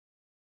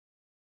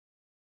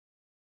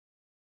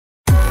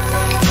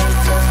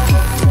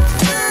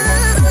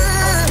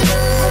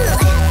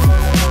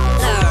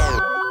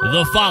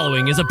The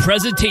following is a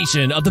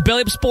presentation of the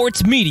Belly Up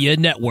Sports Media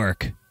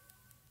Network.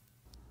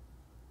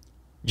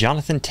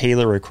 Jonathan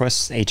Taylor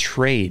requests a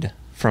trade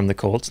from the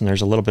Colts, and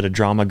there's a little bit of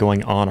drama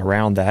going on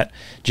around that.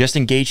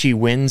 Justin Gaethje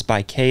wins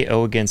by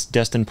KO against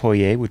Dustin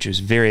Poirier, which is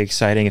very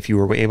exciting if you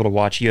were able to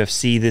watch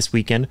UFC this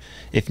weekend.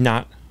 If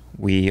not,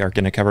 we are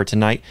going to cover it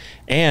tonight.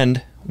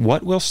 And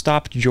what will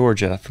stop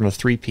Georgia from a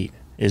three-peat?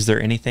 Is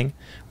there anything?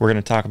 We're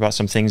going to talk about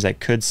some things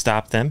that could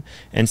stop them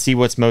and see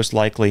what's most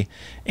likely.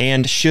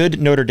 And should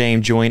Notre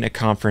Dame join a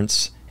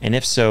conference? And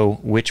if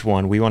so, which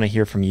one? We want to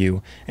hear from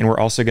you. And we're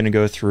also going to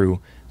go through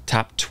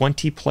top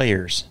 20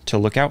 players to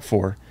look out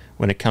for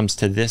when it comes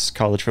to this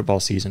college football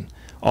season.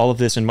 All of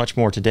this and much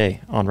more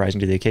today on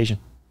Rising to the Occasion.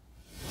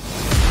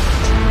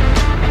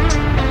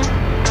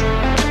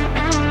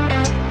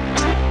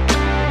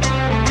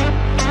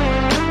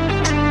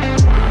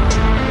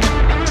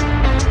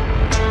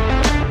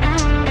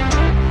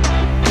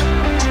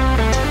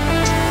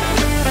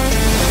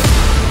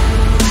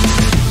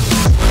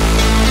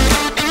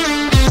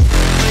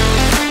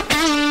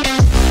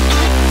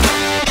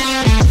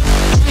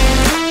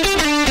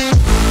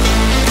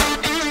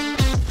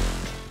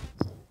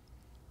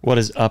 What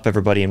is up,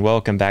 everybody, and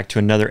welcome back to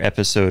another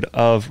episode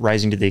of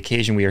Rising to the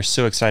Occasion. We are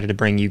so excited to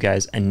bring you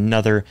guys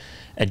another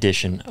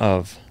edition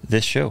of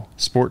this show,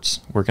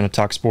 sports. We're going to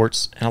talk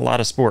sports and a lot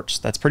of sports.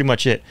 That's pretty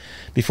much it.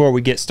 Before we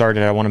get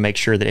started, I want to make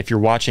sure that if you're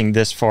watching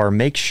this far,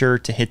 make sure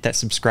to hit that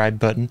subscribe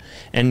button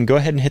and go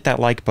ahead and hit that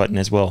like button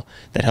as well.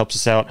 That helps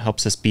us out,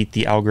 helps us beat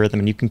the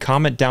algorithm, and you can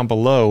comment down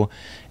below.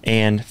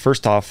 And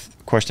first off,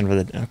 question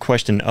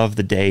of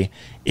the day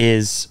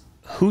is,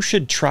 who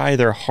should try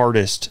their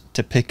hardest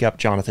to pick up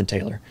Jonathan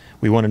Taylor?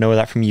 We want to know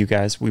that from you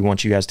guys. We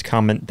want you guys to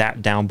comment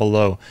that down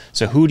below.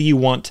 So who do you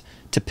want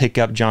to pick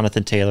up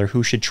Jonathan Taylor?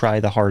 Who should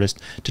try the hardest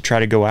to try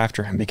to go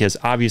after him? Because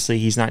obviously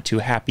he's not too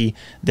happy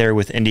there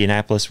with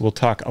Indianapolis. We'll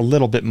talk a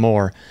little bit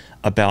more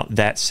about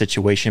that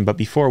situation. But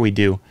before we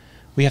do,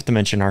 we have to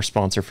mention our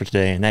sponsor for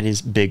today, and that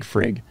is Big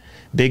Frig.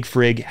 Big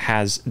Frig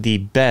has the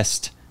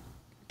best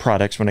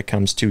products when it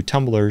comes to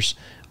tumblers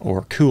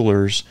or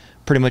coolers.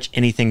 Pretty much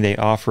anything they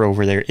offer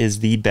over there is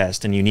the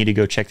best, and you need to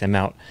go check them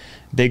out.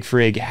 Big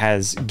Frig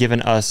has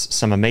given us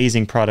some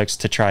amazing products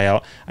to try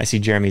out. I see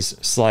Jeremy's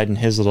sliding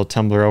his little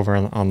tumbler over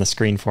on the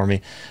screen for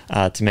me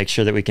to make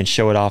sure that we can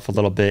show it off a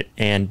little bit.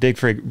 And Big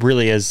Frig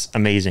really is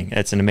amazing.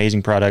 It's an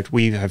amazing product.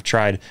 We have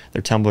tried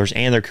their tumblers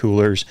and their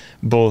coolers,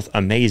 both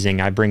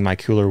amazing. I bring my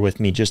cooler with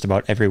me just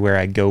about everywhere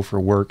I go for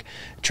work,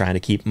 trying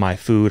to keep my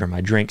food or my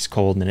drinks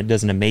cold, and it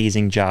does an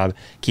amazing job.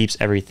 Keeps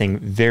everything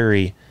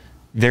very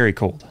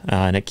cold,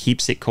 and it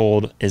keeps it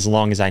cold as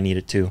long as I need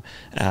it to.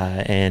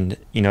 And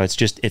you know,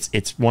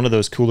 it's one of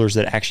those coolers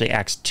that actually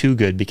acts too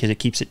good because it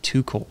keeps it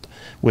too cold,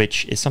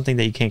 which is something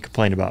that you can't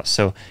complain about.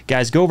 So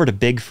guys, go over to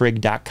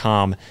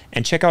bigfrig.com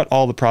and check out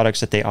all the products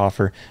that they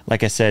offer.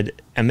 Like I said,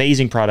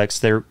 amazing products.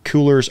 Their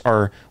coolers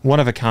are one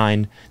of a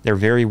kind. They're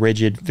very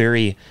rigid,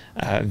 very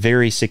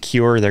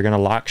secure. They're going to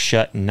lock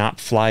shut and not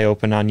fly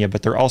open on you,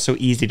 but they're also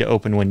easy to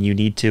open when you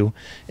need to.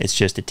 It's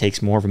just, it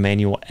takes more of a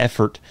manual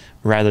effort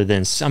rather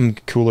than some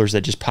coolers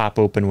that just pop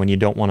open when you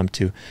don't want them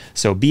to.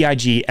 So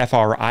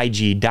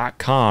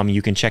bigfrig.com,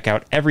 you can check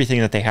out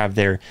everything that they have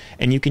there,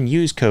 and you can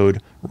use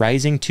code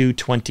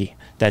RISING220.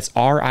 That's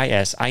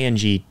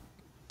RISING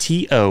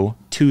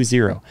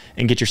TO20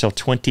 and get yourself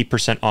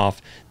 20%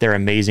 off their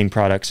amazing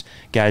products.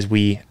 Guys,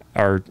 we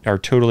are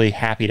totally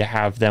happy to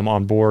have them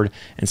on board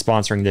and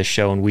sponsoring this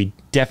show, and we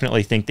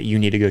definitely think that you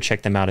need to go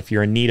check them out. If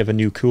you're in need of a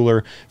new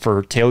cooler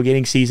for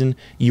tailgating season,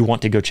 you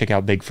want to go check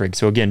out Big Frig.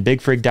 So again,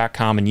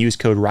 bigfrig.com and use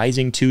code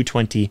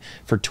RISING220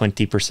 for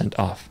 20%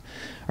 off.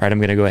 All right, I'm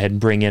going to go ahead and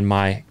bring in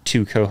my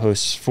two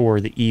co-hosts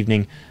for the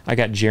evening. I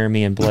got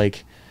Jeremy and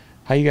Blake.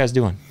 How you guys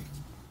doing?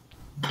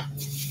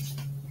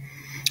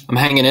 I'm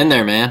hanging in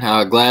there, man.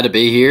 Glad to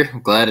be here.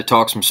 Glad to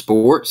talk some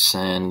sports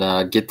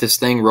and get this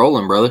thing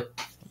rolling, brother.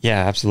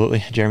 Yeah,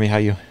 absolutely. Jeremy, how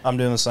you? I'm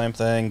doing the same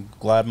thing.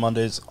 Glad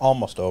Monday's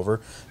almost over.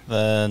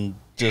 Then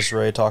just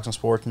ready to talk some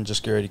sports and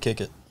just get ready to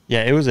kick it.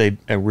 Yeah, it was a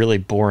really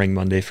boring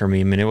Monday for me.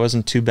 I mean, it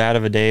wasn't too bad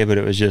of a day, but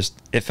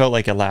it felt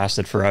like it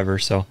lasted forever.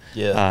 So,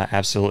 yeah,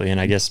 absolutely.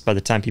 And I guess by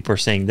the time people are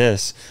saying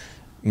this,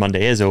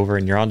 Monday is over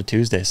and you're on to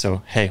Tuesday.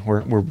 So, hey,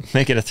 we're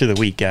making it through the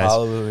week, guys.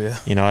 Hallelujah.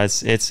 You know,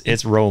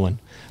 it's rolling.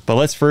 But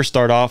let's first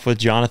start off with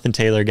Jonathan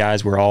Taylor,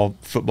 guys. We're all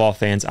football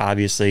fans,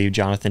 obviously.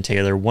 Jonathan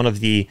Taylor, one of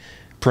the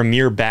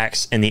premier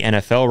backs in the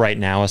NFL right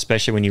now,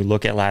 especially when you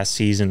look at last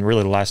season,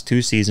 really the last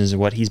two seasons,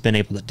 and what he's been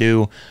able to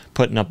do,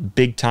 putting up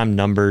big-time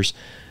numbers.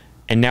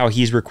 And now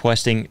he's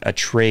requesting a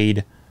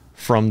trade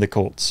from the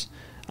Colts.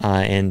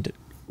 And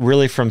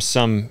really from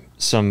some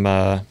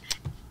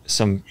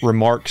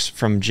remarks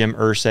from Jim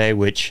Irsay,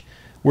 which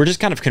were just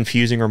kind of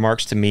confusing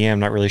remarks to me. I'm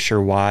not really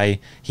sure why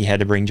he had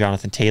to bring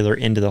Jonathan Taylor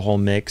into the whole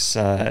mix.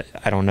 I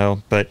don't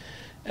know, but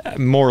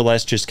more or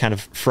less just kind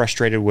of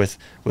frustrated with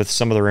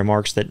some of the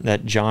remarks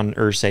that John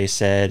Irsay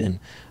said, and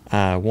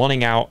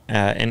wanting out,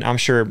 and I'm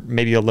sure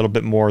maybe a little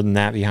bit more than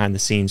that behind the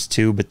scenes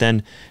too. But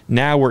then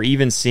now we're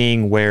even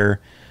seeing where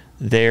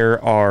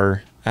there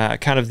are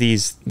kind of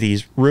these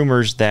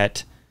rumors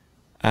that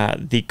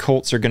the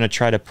Colts are going to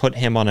try to put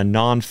him on a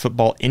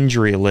non-football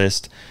injury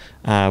list,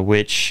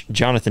 which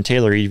Jonathan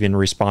Taylor even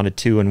responded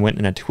to and went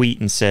in a tweet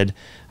and said,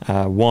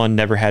 1,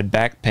 never had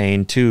back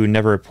pain, 2,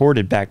 never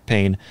reported back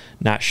pain,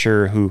 not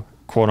sure who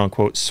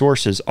quote-unquote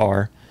sources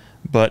are,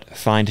 but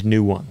find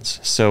new ones.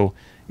 So,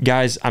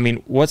 guys, I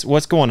mean,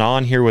 what's going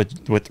on here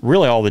with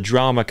really all the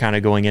drama kind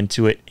of going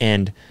into it,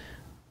 and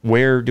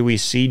where do we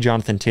see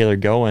Jonathan Taylor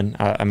going?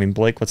 I mean,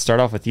 Blake, let's start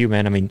off with you,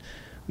 man. I mean,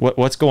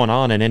 what's going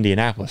on in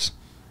Indianapolis?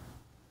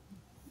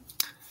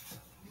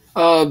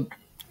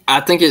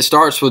 I think it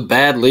starts with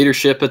bad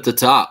leadership at the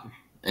top,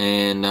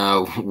 and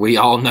we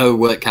all know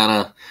what kind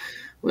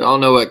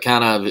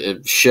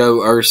of show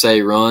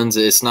Irsay runs.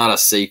 It's not a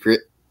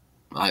secret.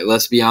 Like,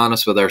 let's be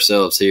honest with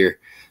ourselves here.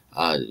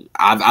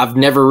 I've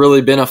never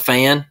really been a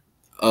fan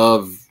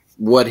of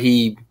what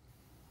he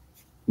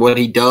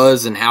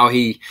does and how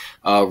he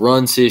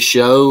runs his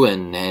show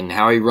and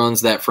how he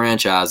runs that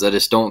franchise. I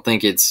just don't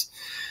think it's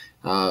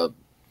where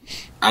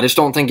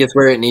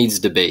it needs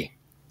to be.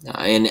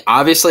 And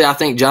obviously, I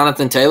think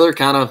Jonathan Taylor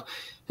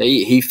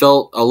he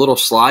felt a little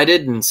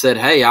slighted and said,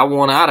 "Hey, I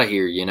want out of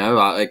here."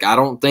 I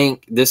don't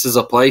think this is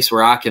a place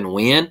where I can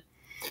win.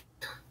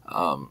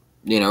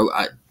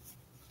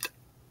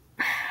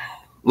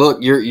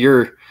 Look,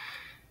 you're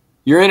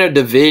in a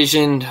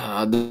division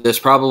that's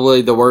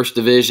probably the worst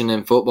division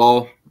in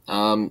football.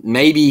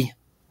 Maybe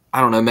the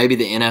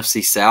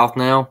NFC South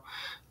now,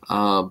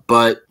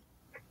 but.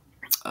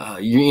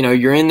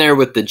 You're in there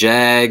with the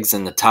Jags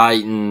and the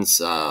Titans,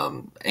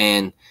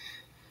 and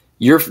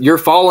you're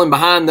falling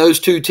behind those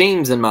two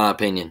teams, in my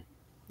opinion.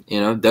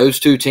 Those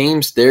two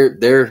teams,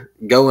 they're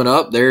going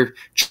up, they're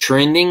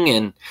trending,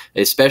 and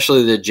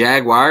especially the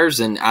Jaguars.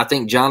 And I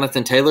think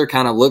Jonathan Taylor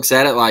kind of looks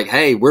at it like,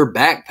 hey, we're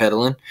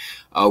backpedaling.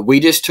 We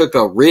just took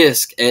a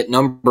risk at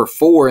number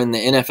 4 in the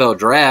NFL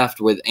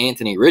draft with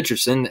Anthony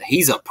Richardson.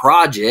 He's a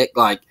project.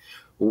 Like,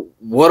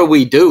 what are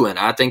we doing?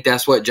 I think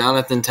that's what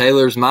Jonathan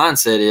Taylor's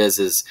mindset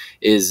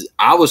is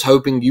I was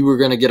hoping you were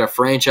going to get a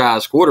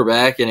franchise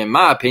quarterback, and in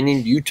my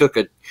opinion, you took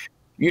a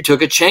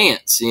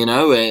chance,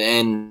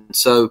 and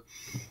so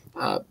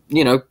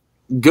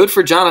good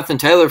for Jonathan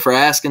Taylor for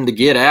asking to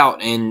get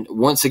out. And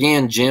once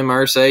again, Jim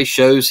Irsay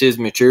shows his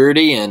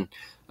maturity and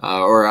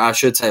or I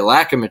should say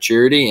lack of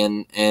maturity,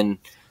 and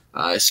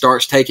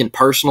starts taking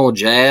personal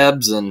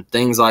jabs and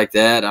things like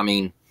that. I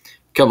mean,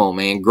 come on,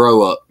 man,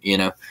 grow up,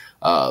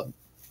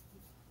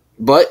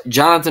 But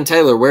Jonathan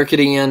Taylor, where could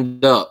he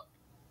end up?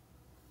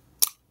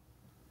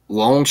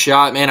 Long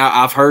shot, man.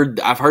 I've heard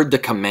the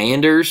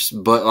Commanders,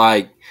 but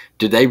like,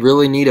 do they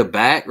really need a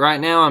back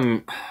right now?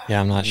 I'm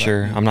not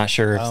sure. I'm not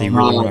sure if they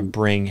really want to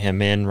bring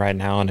him in right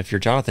now. And if you're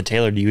Jonathan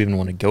Taylor, do you even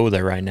want to go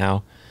there right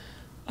now?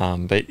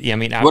 But yeah, I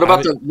mean, what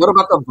about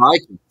the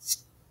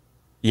Vikings?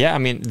 Yeah, I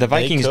mean, the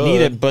Vikings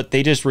need it, but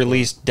they just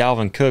released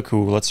Dalvin Cook,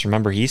 who, let's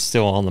remember, he's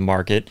still on the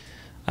market.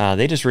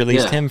 They just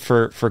released him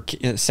for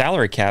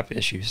salary cap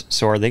issues.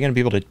 So are they going to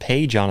be able to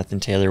pay Jonathan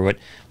Taylor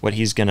what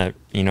he's going to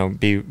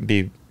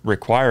be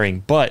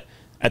requiring? But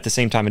at the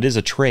same time, it is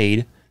a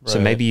trade, so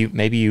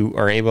maybe you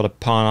are able to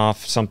pawn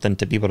off something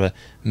to be able to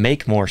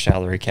make more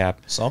salary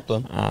cap.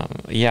 Something.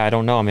 I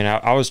don't know. I mean,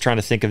 I was trying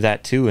to think of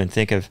that too, and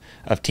think of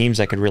teams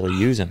that could really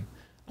use him.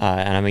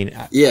 And I mean,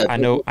 I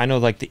know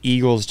like the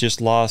Eagles just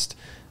lost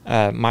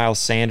Miles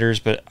Sanders,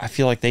 but I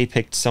feel like they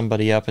picked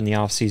somebody up in the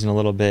offseason a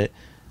little bit.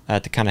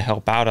 To kind of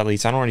help out, at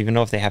least. I don't even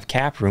know if they have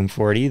cap room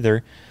for it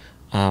either.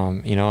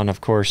 And of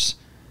course,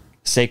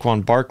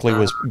 Saquon Barkley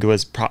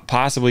was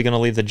possibly going to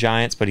leave the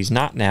Giants, but he's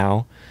not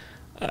now.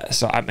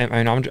 So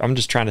I'm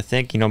just trying to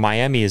think.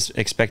 Miami is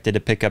expected to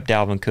pick up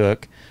Dalvin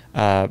Cook.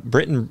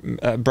 Britton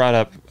brought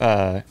up.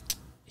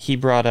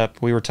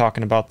 We were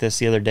talking about this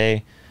the other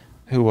day.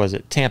 Who was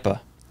it?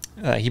 Tampa.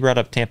 He brought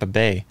up Tampa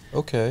Bay.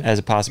 Okay. As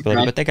a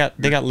possibility, but they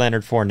got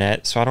Leonard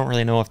Fournette, so I don't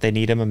really know if they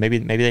need him, and maybe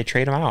they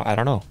trade him out. I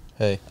don't know.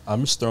 Hey,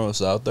 I'm just throwing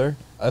this out there.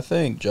 I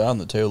think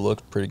Jonathan Taylor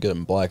looked pretty good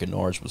in black and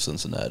orange with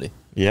Cincinnati.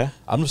 Yeah?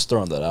 I'm just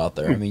throwing that out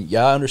there. I mean,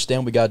 I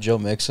understand we got Joe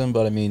Mixon,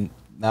 but I mean,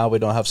 now we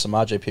don't have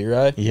Samaje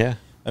Perine. Yeah.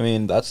 I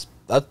mean, that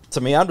to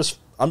me, I'm just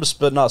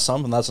spitting out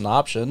something that's an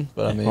option.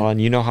 But I mean, well,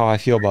 and you know how I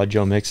feel about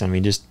Joe Mixon. I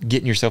mean, just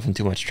getting yourself in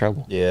too much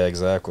trouble. Yeah,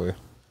 exactly.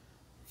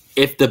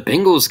 If the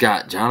Bengals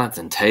got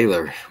Jonathan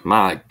Taylor,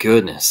 my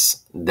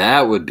goodness,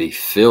 that would be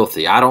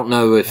filthy. I don't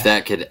know if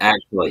that could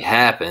actually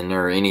happen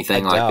or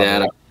anything like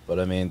that. But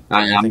I mean,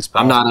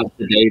 I'm not up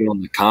to date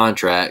on the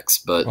contracts,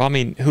 but well, I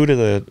mean, who do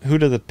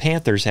the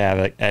Panthers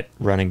have at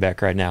running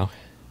back right now?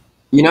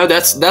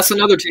 That's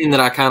another team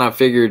that I kind of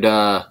figured.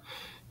 I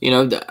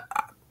don't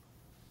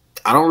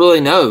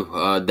really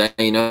know.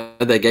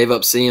 They gave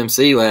up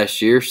CMC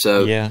last year,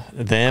 so yeah,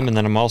 them. And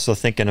then I'm also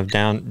thinking of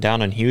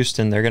down in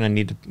Houston, they're going to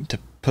need to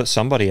put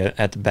somebody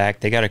at the back.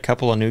 They got a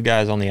couple of new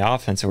guys on the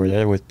offense over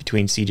there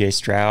between C.J.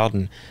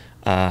 Stroud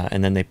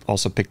and then they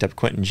also picked up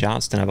Quentin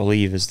Johnston, I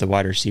believe, is the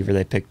wide receiver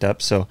they picked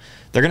up. So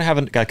they're going to have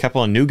a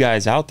couple of new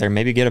guys out there.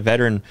 Maybe get a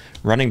veteran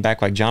running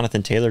back like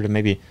Jonathan Taylor to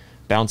maybe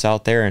bounce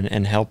out there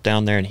and help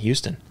down there in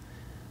Houston.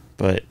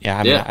 But yeah,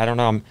 I mean, I don't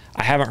know.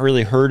 I haven't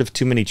really heard of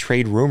too many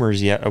trade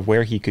rumors yet of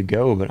where he could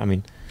go. But I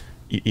mean,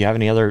 you have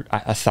any other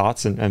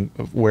thoughts and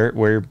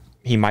where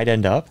he might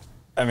end up?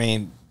 I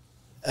mean,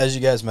 as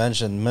you guys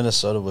mentioned,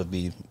 Minnesota would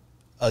be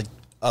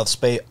a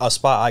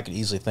spot I could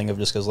easily think of,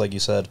 just because, like you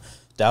said,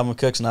 Dalvin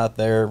Cook's not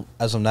there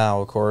as of now,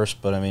 of course.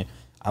 But I mean,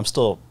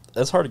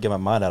 it's hard to get my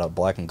mind out of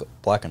black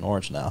and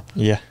orange now.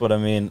 Yeah. But I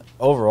mean,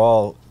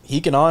 overall, he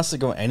can honestly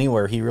go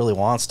anywhere he really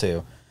wants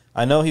to.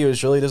 I know he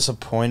was really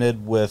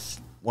disappointed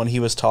with when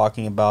he was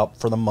talking about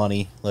for the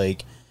money.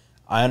 Like,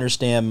 I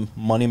understand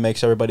money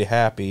makes everybody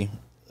happy,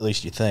 at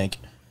least you think.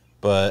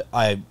 But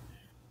I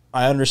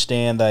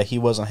understand that he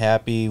wasn't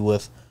happy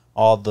with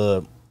all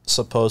the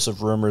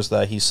supposed rumors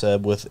that he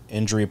said with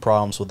injury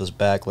problems with his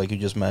back, like you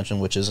just mentioned,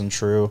 which isn't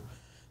true.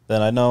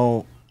 Then I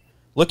know,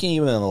 looking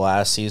even in the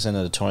last season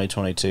of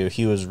 2022,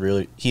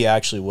 he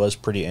actually was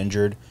pretty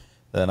injured.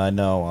 Then I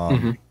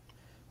know,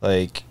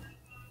 like,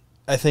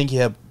 I think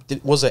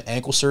was it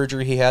ankle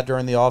surgery he had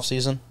during the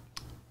offseason?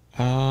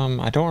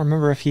 I don't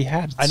remember if he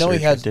had. I know he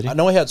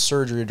had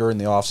surgery during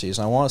the offseason.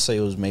 I want to say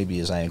it was maybe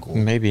his ankle.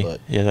 Maybe.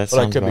 But, yeah, that but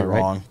I sounds could be about right.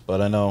 wrong.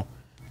 But I know.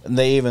 And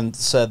they even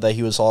said that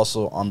he was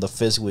also on the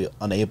physically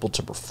unable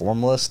to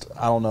perform list.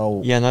 I don't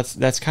know. Yeah, and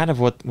that's kind of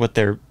what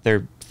they're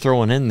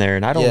throwing in there,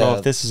 and I don't know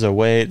if this is a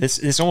way.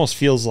 This almost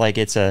feels like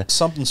it's a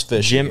something's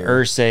fishy. Jim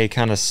Irsay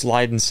kind of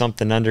sliding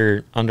something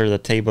under the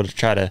table to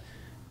try to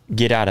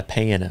get out of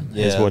paying him.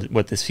 Is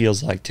what this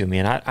feels like to me,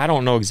 and I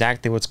don't know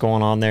exactly what's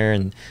going on there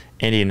in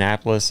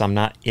Indianapolis. I'm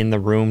not in the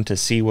room to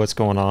see what's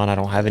going on. I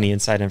don't have any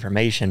inside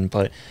information,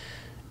 but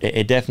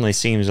it definitely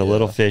seems a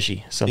little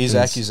fishy. These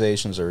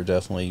accusations are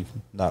definitely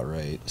not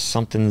right.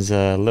 Something's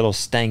a little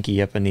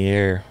stanky up in the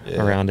air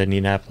around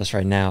Indianapolis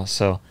right now.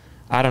 So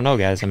I don't know,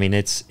 guys. I mean,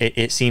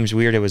 it seems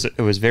weird. It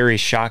was very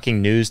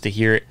shocking news to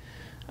hear it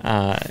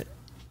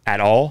at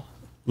all,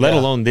 let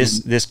alone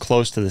this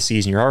close to the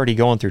season. You're already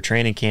going through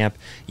training camp.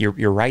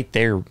 You're right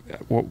there.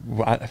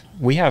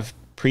 We have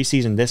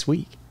preseason this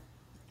week.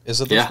 Is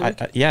it this week?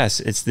 Yes,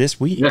 it's this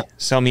week. Yeah.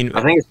 So, I mean,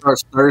 I think it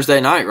starts Thursday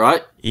night,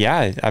 right?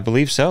 Yeah, I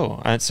believe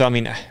so. So, I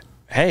mean,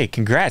 hey,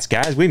 congrats,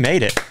 guys. We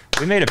made it.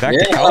 We made it back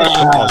to college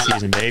football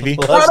season, baby.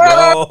 Let's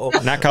go.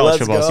 Not college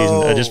football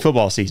season, just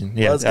football season.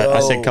 Yeah,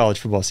 I said college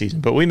football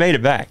season, but we made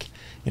it back.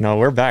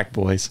 We're back,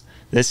 boys.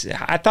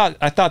 I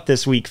thought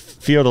this week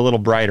felt a little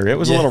brighter. It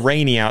was a little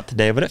rainy out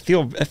today, but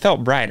it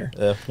felt brighter.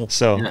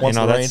 So once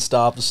the rain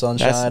stopped, the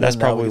sunshine. That's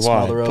probably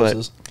why.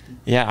 But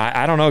yeah,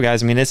 I don't know,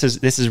 guys. I mean, this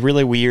is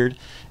really weird.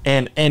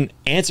 And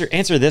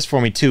answer this for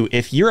me too.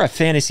 If you're a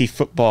fantasy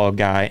football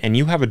guy and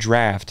you have a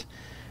draft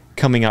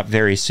coming up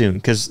very soon,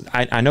 because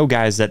I know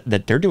guys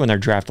that they're doing their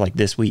draft like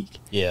this week.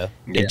 Yeah.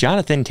 If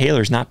Jonathan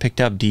Taylor's not picked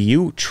up, do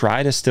you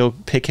try to still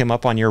pick him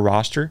up on your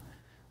roster?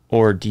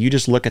 Or do you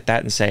just look at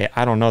that and say,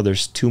 I don't know,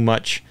 there's too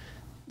much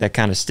that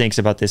kind of stinks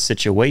about this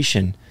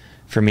situation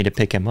for me to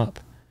pick him up?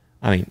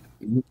 I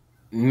mean,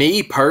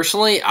 me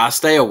personally, I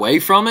stay away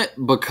from it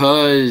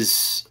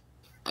because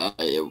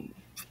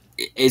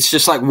it's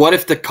just like, what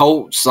if the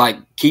Colts like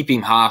keep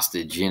him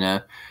hostage?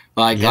 I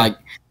don't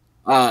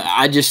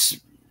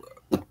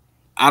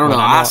know.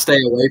 I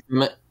stay away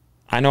from it.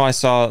 I know I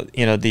saw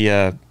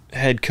the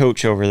head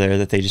coach over there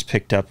that they just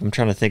picked up. I'm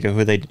trying to think of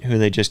who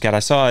they just got. I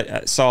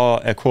saw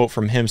a quote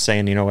from him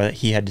saying, that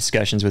he had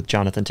discussions with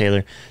Jonathan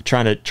Taylor,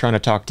 trying to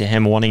talk to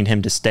him, wanting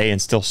him to stay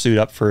and still suit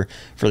up for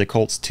the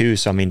Colts too.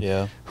 So I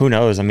mean, who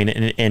knows? I mean,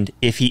 and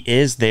if he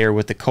is there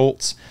with the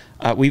Colts,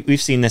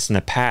 we've seen this in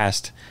the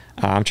past.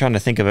 I'm trying to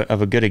think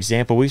of a good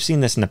example. We've seen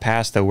this in the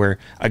past though, where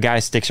a guy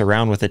sticks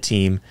around with a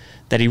team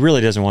that he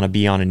really doesn't want to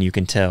be on, and you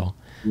can tell.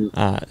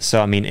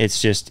 So I mean, it's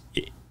just.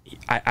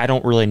 I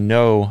don't really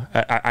know.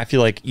 I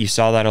feel like you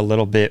saw that a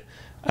little bit.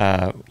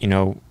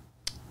 No,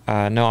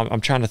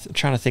 I'm trying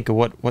to think of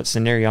what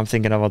scenario I'm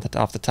thinking of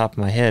off the top of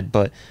my head,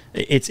 but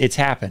it's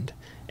happened,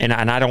 and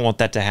I don't want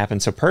that to happen.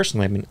 So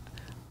personally, I mean,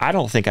 I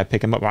don't think I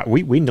pick him up.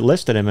 We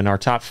listed him in our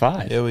top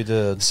 5. Yeah, we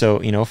did. So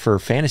for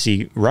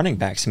fantasy running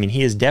backs, I mean,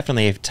 he is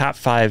definitely a top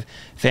 5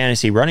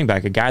 fantasy running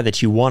back, a guy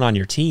that you want on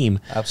your team.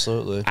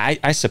 Absolutely.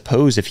 I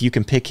suppose if you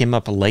can pick him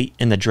up late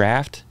in the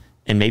draft,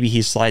 and maybe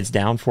he slides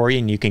down for you,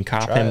 and you can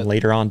cop him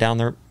later on down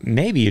there.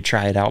 Maybe you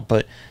try it out,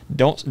 but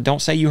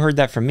don't say you heard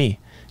that from me,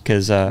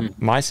 because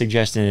my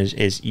suggestion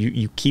is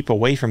you keep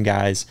away from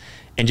guys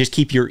and just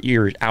keep your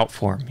ear out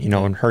for him,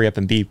 and hurry up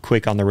and be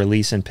quick on the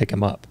release and pick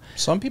him up.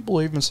 Some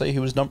people even say he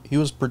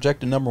was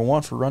projected number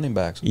 1 for running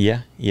backs.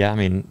 Yeah. I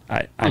mean,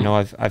 I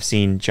know I've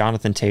seen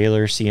Jonathan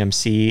Taylor,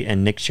 CMC,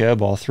 and Nick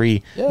Chubb, all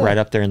 3 right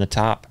up there in the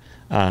top.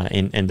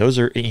 And those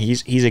are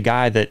he's a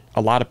guy that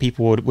a lot of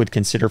people would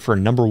consider for a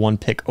number 1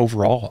 pick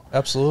overall.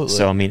 Absolutely.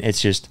 So I mean,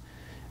 it's just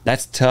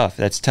that's tough.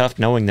 That's tough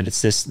knowing that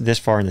it's this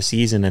far in the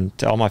season. And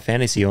to all my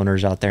fantasy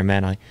owners out there,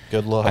 man,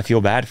 good luck. I feel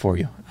bad for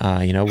you.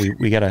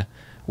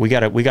 We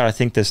gotta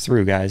think this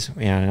through, guys.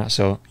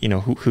 So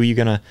who you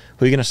gonna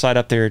slide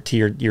up there to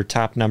your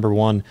top number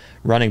 1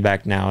 running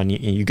back now, and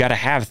you got to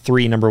have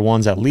 3 number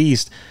 1s at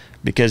least.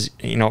 Because,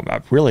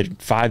 really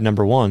 5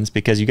 number 1s,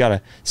 because you got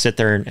to sit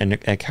there and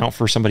account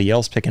for somebody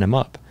else picking him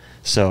up.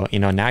 So,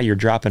 now you're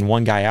dropping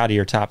one guy out of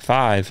your top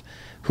 5.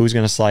 Who's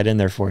going to slide in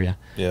there for you?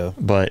 Yeah.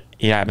 But,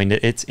 yeah, I mean,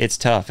 it's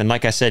tough. And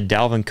like I said,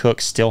 Dalvin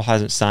Cook still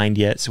hasn't signed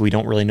yet, so we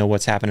don't really know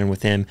what's happening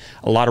with him.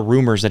 A lot of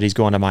rumors that he's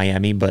going to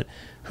Miami, but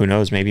who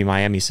knows? Maybe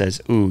Miami says,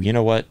 ooh, you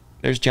know what?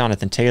 There's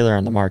Jonathan Taylor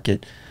on the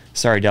market.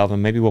 Sorry, Dalvin,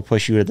 maybe we'll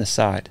push you to the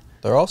side.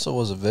 There also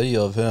was a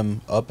video of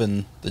him up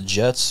in the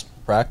Jets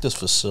practice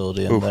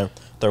facility, and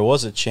there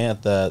was a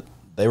chant that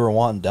they were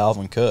wanting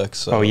Dalvin Cook.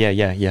 So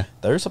yeah.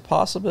 There's a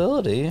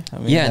possibility. I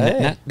mean,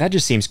 yeah, that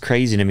just seems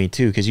crazy to me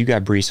too, because you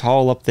got Breece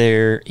Hall up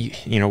there.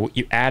 You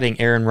adding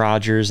Aaron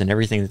Rodgers and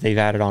everything that they've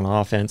added on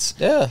offense.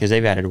 Yeah, because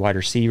they've added wide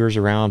receivers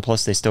around.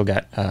 Plus, they still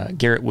got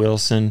Garrett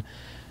Wilson.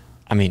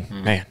 I mean,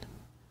 man,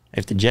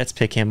 if the Jets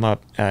pick him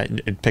up,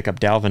 pick up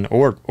Dalvin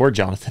or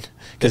Jonathan,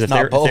 because if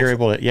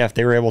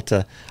they were able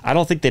to, I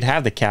don't think they'd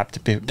have the cap to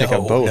pick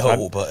up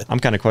both. But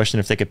I'm kind of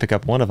questioning if they could pick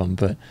up one of them.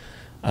 But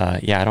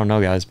yeah, I don't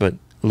know, guys. But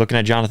looking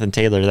at Jonathan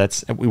Taylor,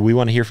 we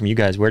want to hear from you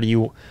guys. Where do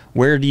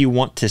you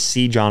want to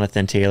see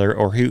Jonathan Taylor,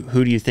 or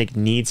who do you think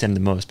needs him the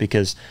most?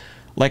 Because,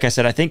 like I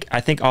said, I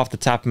think off the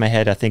top of my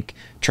head, I think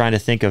trying to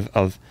think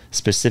of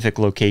specific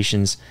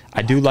locations.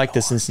 I do like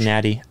the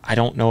Cincinnati. I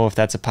don't know if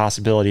that's a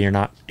possibility or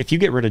not. If you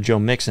get rid of Joe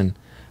Mixon,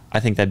 I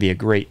think that'd be a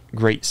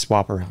great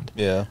swap around.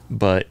 Yeah.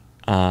 But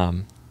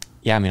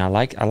yeah, I mean, I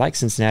like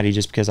Cincinnati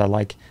just because I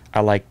like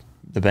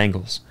the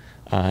Bengals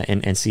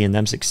and seeing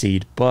them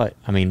succeed. But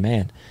I mean,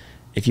 man,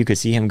 if you could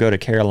see him go to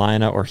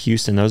Carolina or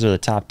Houston, those are the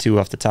top 2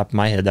 off the top of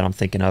my head that I'm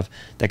thinking of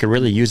that could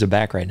really use a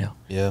back right now.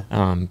 Yeah.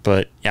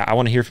 But yeah, I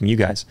want to hear from you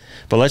guys.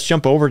 But let's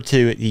jump over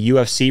to the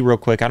UFC real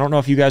quick. I don't know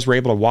if you guys were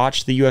able to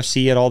watch the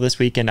UFC at all this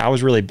weekend. I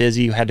was really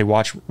busy. Had to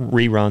watch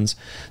reruns.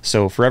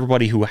 So for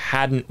everybody who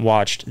hadn't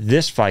watched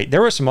this fight,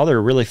 there were some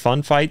other really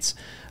fun fights.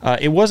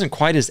 It wasn't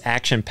quite as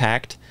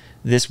action-packed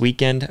this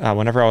weekend.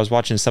 Whenever I was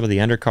watching some of the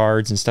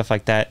undercards and stuff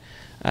like that,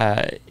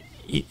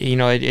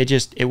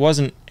 it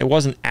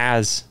wasn't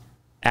as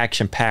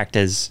action-packed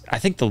as I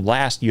think the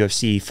last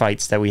UFC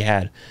fights that we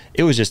had.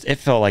 It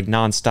felt like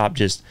nonstop,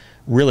 just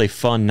really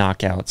fun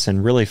knockouts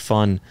and really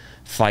fun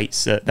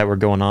fights that were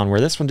going on, where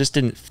this one just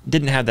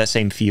didn't have that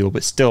same feel.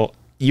 But still,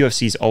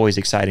 UFC is always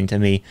exciting to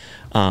me.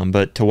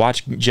 But to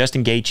watch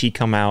Justin Gaethje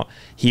come out,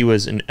 he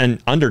was an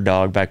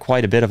underdog by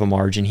quite a bit of a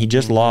margin. He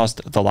just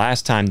lost the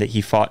last time that he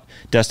fought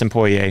Dustin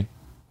Poirier.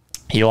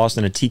 He lost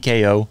in a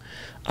TKO.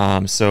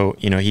 So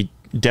he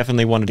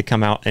definitely wanted to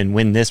come out and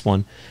win this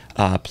one.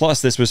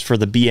 Plus, this was for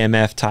the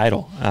BMF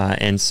title,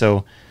 and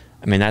so,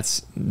 I mean,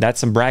 that's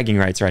some bragging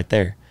rights right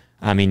there.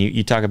 I mean,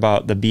 you talk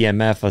about the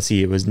BMF. Let's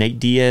see, it was Nate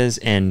Diaz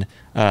and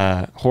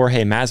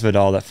Jorge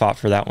Masvidal that fought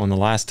for that one the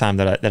last time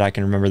that I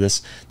can remember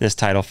this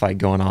title fight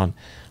going on,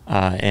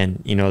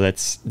 and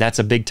that's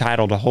a big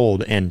title to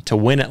hold, and to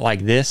win it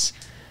like this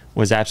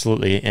was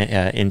absolutely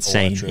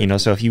insane.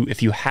 So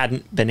if you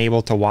hadn't been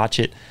able to watch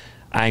it,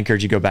 I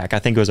encourage you to go back. I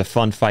think it was a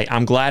fun fight.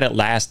 I'm glad it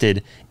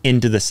lasted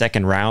into the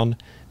second round,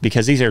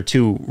 because these are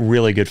 2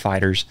 really good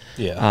fighters.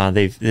 Yeah.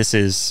 This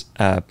is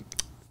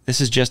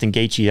Justin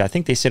Gaethje. I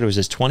think they said it was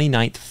his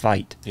 29th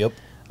fight. Yep.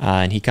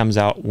 And he comes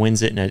out,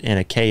 wins it in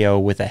a KO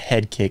with a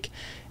head kick,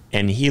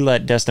 and he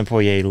let Dustin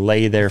Poirier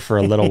lay there for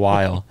a little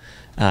while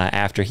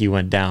after he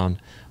went down.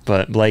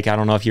 But Blake, I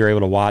don't know if you were able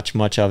to watch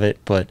much of it,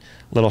 but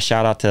little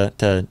shout out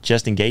to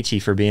Justin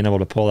Gaethje for being able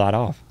to pull that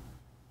off.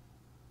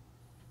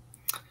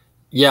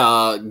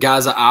 Yeah,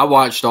 guys, I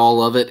watched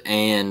all of it,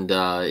 and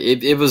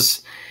it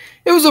was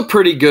a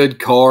pretty good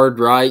card,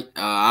 right?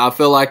 I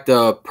feel like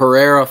the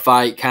Pereira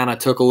fight kind of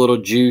took a little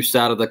juice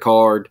out of the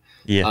card,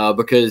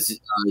 because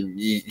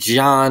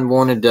John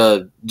wanted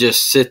to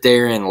just sit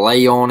there and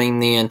lay on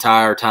him the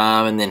entire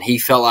time, and then he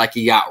felt like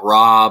he got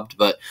robbed.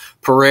 But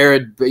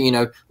Pereira,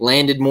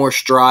 landed more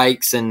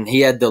strikes, and he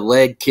had the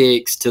leg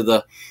kicks to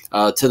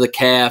the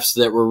calves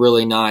that were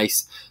really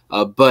nice.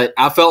 But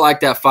I felt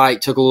like that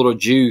fight took a little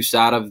juice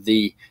out of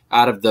the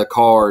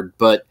card.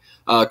 But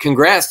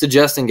congrats to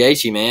Justin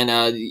Gaethje,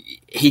 man.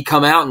 He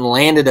come out and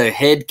landed a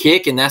head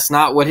kick, and that's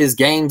not what his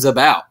game's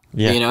about.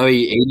 Yeah.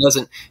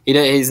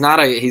 He's not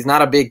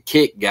a big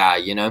kick guy.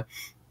 And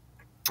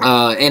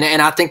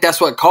I think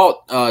that's what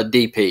caught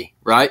DP,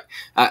 right?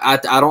 I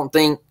don't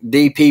think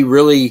DP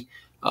really.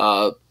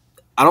 I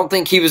don't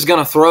think he was going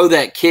to throw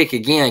that kick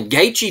again.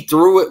 Gaethje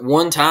threw it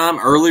one time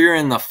earlier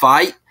in the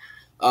fight.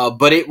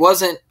 But it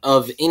wasn't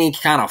of any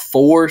kind of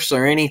force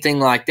or anything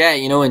like that,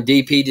 and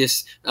DP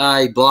just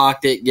he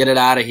blocked it, get it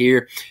out of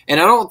here. And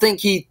I don't think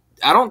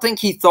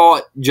he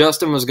thought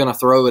Justin was going to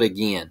throw it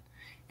again,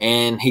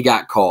 and he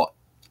got caught.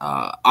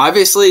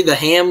 Obviously, the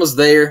hand was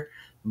there,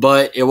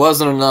 but it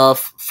wasn't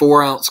enough.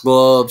 4-ounce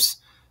gloves,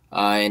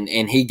 and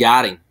he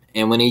got him.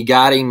 And when he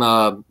got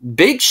him,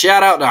 big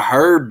shout out to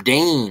Herb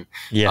Dean,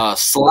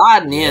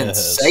 sliding in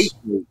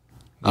safely.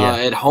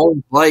 At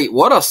home plate.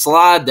 What a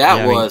slide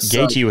that was.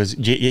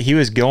 Gaethje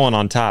was going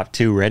on top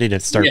too, ready to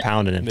start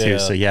pounding him too.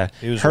 So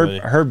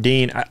Herb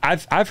Dean.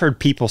 I've heard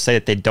people say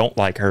that they don't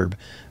like Herb,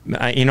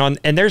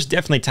 and there's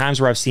definitely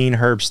times where I've seen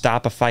Herb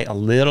stop a fight a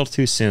little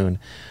too soon.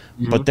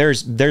 But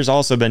there's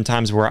also been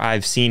times where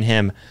I've seen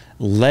him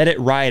let it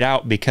ride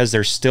out because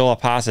there's still a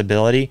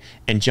possibility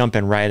and jump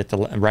in right at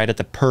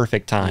the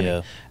perfect time.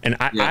 Yeah. And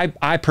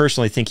I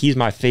personally think he's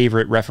my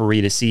favorite referee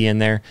to see in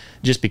there,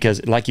 just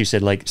because, like you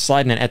said, like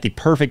sliding in at the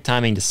perfect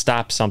timing to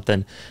stop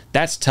something,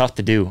 that's tough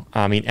to do.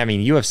 I mean,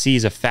 UFC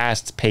is a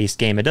fast-paced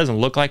game. It doesn't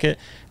look like it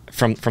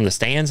from the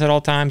stands at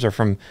all times or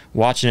from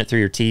watching it through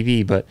your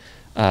TV, but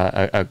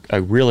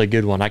a really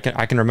good one. I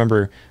can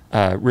remember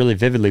really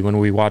vividly when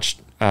we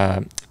watched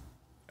Conor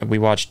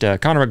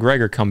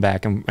McGregor come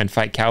back and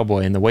fight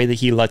Cowboy, and the way that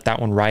he let that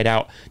one ride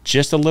out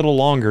just a little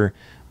longer,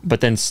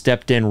 but then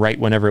stepped in right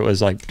whenever it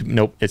was like,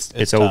 nope,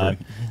 it's over.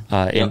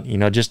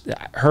 And just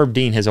Herb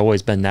Dean has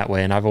always been that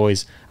way, and I've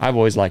always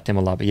liked him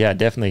a lot. But yeah,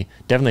 definitely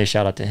a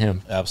shout out to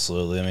him.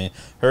 Absolutely. I mean,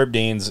 Herb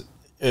Dean's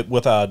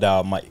without a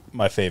doubt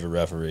my favorite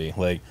referee.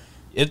 Like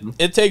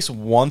it takes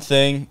one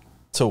thing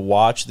to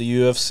watch the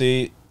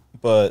UFC,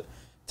 but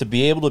to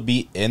be able to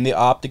be in the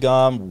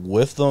octagon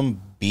with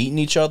them beating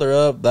each other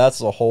up, that's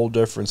a whole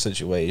different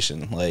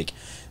situation. Like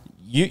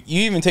you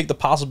even take the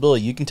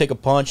possibility, you can take a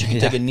punch, you can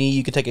take a knee,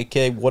 you can take a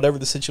kick, whatever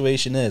the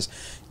situation is.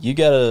 You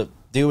gotta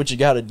do what you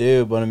gotta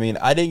do. But I mean,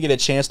 I didn't get a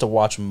chance to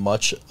watch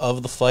much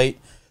of the fight.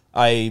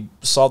 I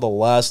saw the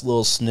last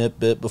little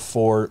snippet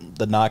before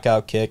the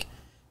knockout kick,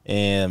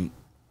 and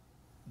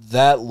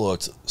that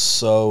looked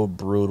so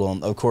brutal.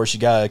 And of course, you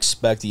gotta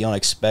expect the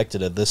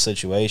unexpected of this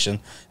situation.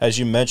 As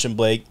you mentioned,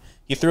 Blake,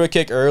 he threw a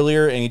kick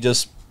earlier, and he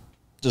just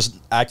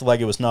acted like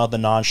it was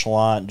nothing,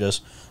 nonchalant,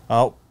 just,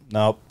 oh,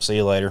 no, see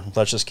you later.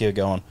 Let's just keep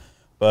going.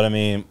 But, I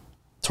mean,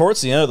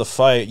 towards the end of the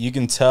fight, you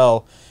can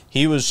tell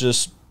he was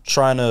just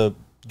trying to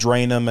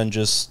drain him and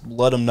just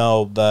let him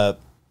know that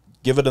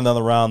give it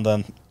another round,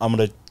 then I'm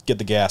going to get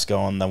the gas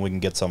going, then we can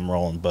get something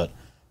rolling. But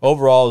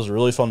overall, it was a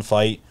really fun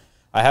fight.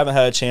 I haven't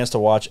had a chance to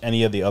watch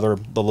any of the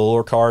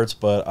littler cards,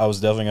 but I was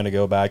definitely going to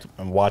go back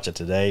and watch it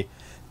today.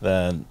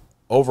 Then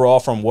overall,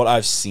 from what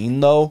I've seen,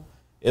 though,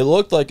 it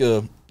looked like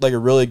a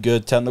really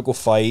good technical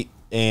fight,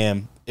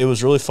 and it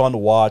was really fun to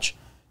watch.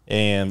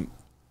 And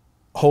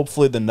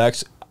hopefully the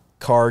next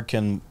card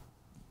can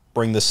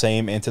bring the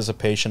same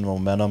anticipation and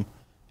momentum.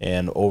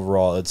 And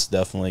overall, it's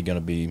definitely going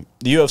to be –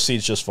 the UFC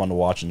is just fun to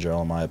watch in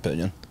general, in my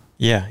opinion.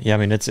 Yeah. I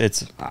mean,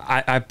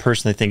 I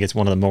personally think it's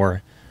one of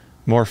the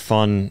more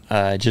fun.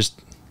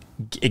 Just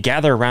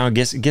gather around,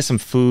 get some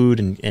food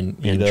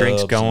and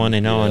drinks going,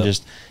 and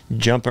just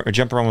jump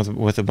around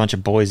with a bunch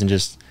of boys and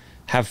just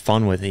have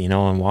fun with it,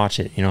 and watch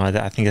it.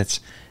 I think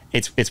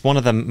it's one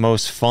of the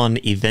most fun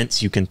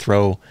events you can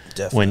throw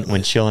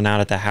when chilling out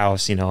at the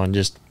house, and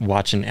just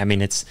watching. I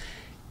mean,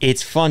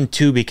 it's fun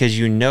too, because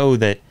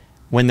that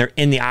when they're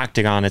in the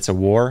octagon, it's a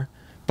war,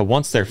 but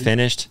once they're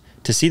finished,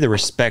 to see the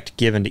respect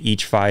given to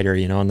each fighter,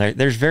 and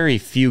there's very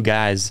few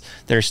guys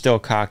that are still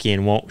cocky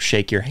and won't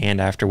shake your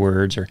hand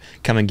afterwards or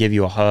come and give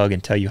you a hug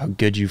and tell you how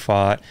good you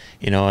fought,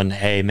 and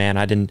hey man,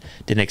 I didn't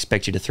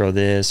expect you to throw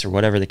this, or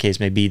whatever the case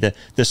may be.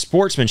 The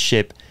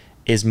sportsmanship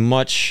is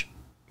much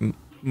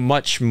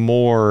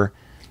more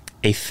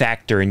a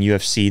factor in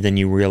UFC than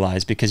you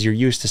realize, because you're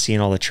used to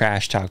seeing all the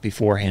trash talk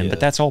beforehand, but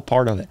that's all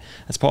part of it.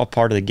 That's all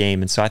part of the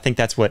game. And so I think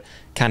that's what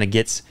kind of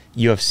gets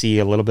UFC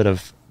a little bit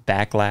of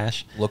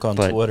backlash. Look on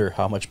Twitter,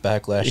 how much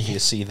backlash do you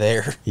see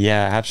there?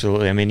 Yeah,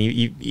 absolutely. I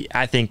mean,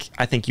 I think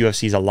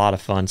UFC is a lot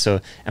of fun. So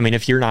I mean,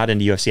 if you're not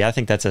into UFC, I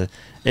think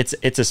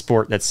it's a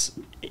sport that's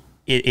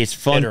it's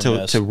fun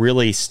to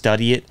really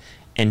study it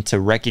and to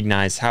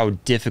recognize how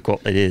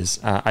difficult it is.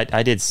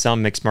 I did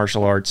some mixed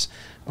martial arts.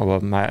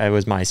 It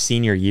was my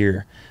senior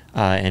year,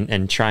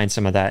 and trying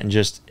some of that, and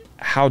just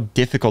how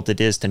difficult it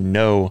is to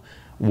know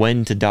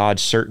when to dodge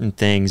certain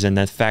things, and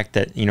the fact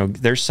that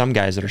there's some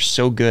guys that are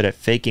so good at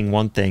faking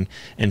one thing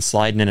and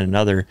sliding in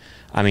another.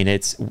 I mean,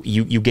 it's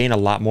you gain a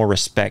lot more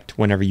respect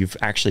whenever you've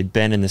actually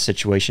been in the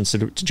situation. So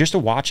just to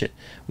watch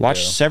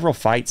several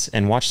fights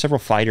and watch several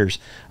fighters,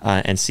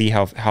 and see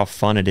how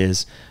fun it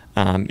is.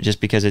 Just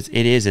because it's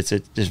a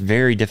just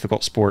very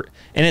difficult sport,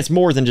 and it's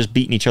more than just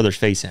beating each other's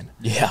face in.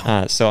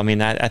 Yeah. So I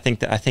mean, I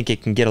think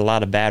it can get a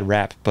lot of bad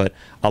rap, but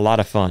a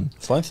lot of fun.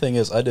 Fun thing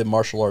is, I did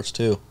martial arts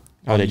too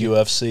on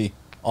UFC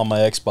on my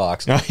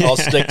Xbox. I'll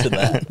stick to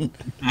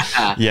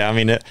that. Yeah, I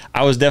mean,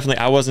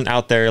 I wasn't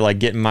out there like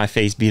getting my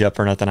face beat up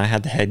or nothing. I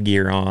had the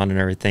headgear on and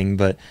everything,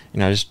 but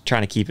just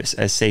trying to keep it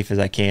as safe as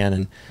I can.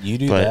 And you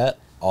do that,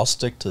 I'll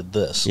stick to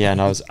this. Yeah, and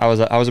I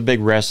was a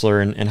big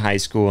wrestler in high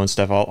school and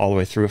stuff, all the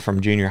way through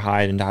from junior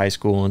high into high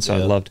school, and so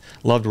I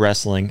loved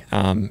wrestling.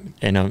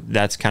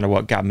 That's kind of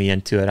what got me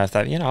into it. I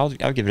thought,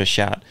 I'll give it a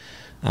shot.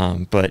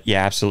 But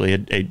yeah,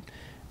 absolutely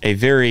a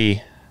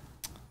very,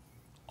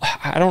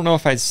 I don't know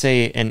if I'd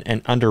say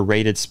an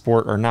underrated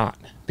sport or not,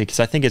 because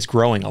I think it's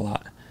growing a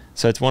lot.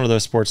 So it's one of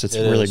those sports that's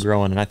really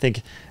growing, and I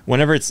think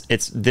whenever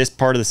it's this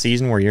part of the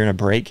season where you're in a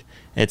break,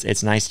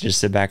 it's nice to just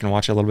sit back and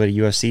watch a little bit of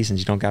UFC, since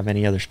you don't have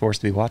any other sports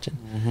to be watching.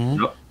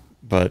 Mm-hmm. Yep.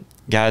 But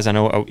guys, I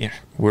know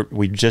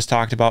we just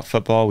talked about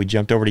football. We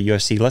jumped over to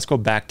UFC. Let's go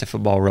back to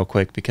football real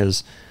quick,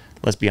 because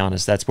let's be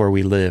honest, that's where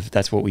we live.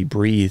 That's what we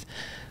breathe.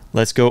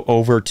 Let's go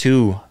over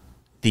to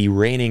the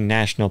reigning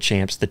national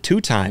champs, the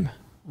two-time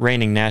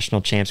reigning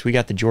national champs. We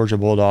got the Georgia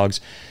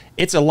Bulldogs.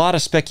 It's a lot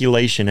of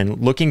speculation and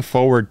looking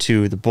forward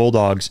to the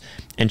Bulldogs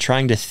and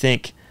trying to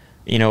think,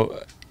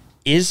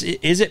 is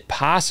it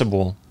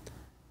possible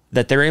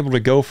that they're able to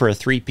go for a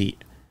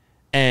three-peat?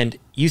 And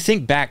you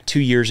think back 2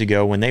 years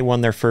ago when they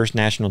won their first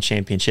national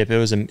championship, it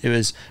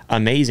was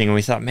amazing. And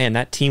we thought, man,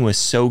 that team was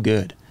so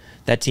good.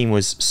 That team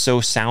was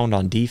so sound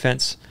on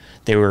defense.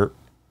 They were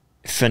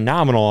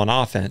phenomenal on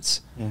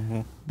offense.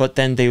 Mm-hmm. But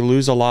then they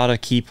lose a lot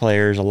of key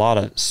players, a lot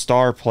of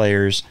star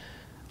players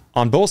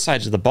on both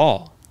sides of the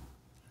ball.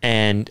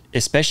 And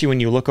especially when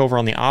you look over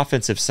on the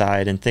offensive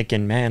side and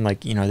thinking, man,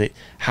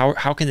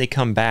 how can they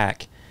come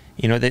back?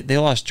 They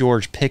lost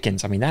George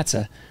Pickens. I mean, that's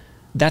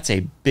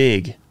a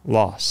big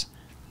loss.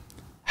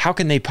 How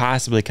can they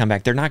possibly come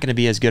back? They're not going to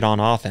be as good on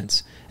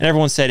offense. And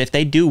everyone said if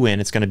they do win,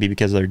 it's going to be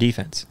because of their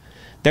defense.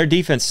 Their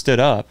defense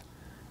stood up,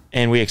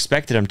 and we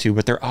expected them to,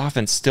 but their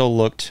offense still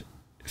looked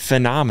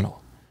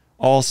phenomenal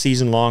all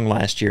season long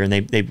last year. And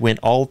they went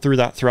all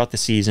throughout the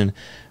season,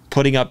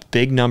 putting up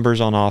big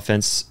numbers on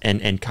offense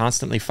and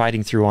constantly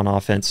fighting through on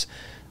offense.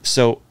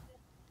 So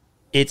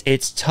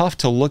it's tough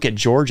to look at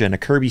Georgia and a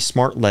Kirby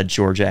Smart-led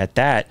Georgia at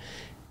that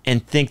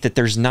and think that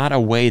there's not a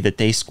way that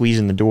they squeeze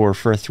in the door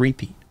for a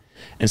three-peat.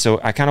 And so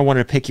I kind of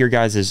wanted to pick your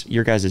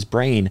guys'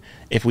 brain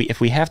if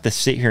we have to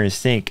sit here and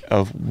think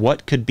of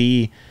what could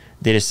be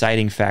the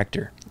deciding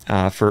factor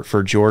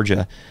for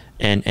Georgia,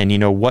 and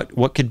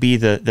what could be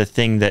the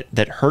thing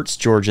that hurts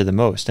Georgia the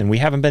most. And we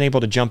haven't been able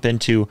to jump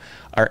into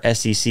our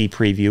SEC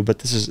preview, but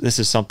this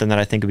is something that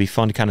I think would be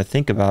fun to kind of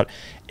think about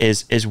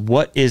is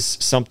what is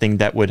something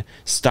that would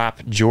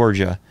stop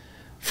Georgia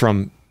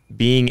from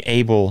being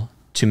able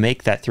to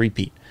make that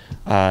three-peat.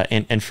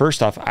 And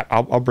first off,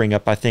 I'll bring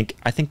up, I think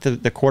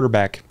the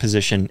quarterback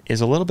position is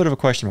a little bit of a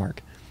question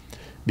mark,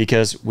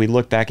 because we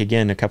look back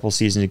again a couple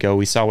seasons ago,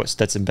 we saw what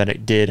Stetson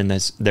Bennett did in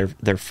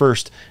their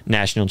first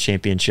national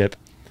championship,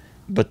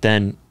 but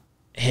then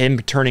him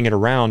turning it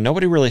around,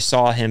 nobody really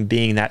saw him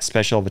being that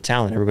special of a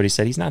talent. Everybody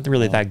said he's not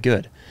really that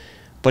good,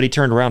 but he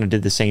turned around and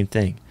did the same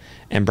thing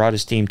and brought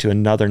his team to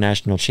another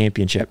national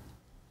championship.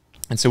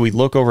 And so we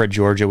look over at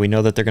Georgia. We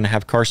know that they're going to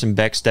have Carson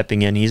Beck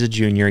stepping in. He's a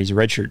junior. He's a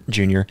redshirt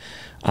junior.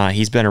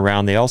 He's been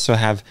around. They also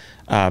have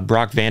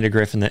Brock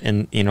Vandegrift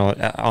on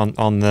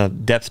the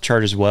depth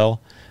chart as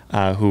well,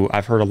 who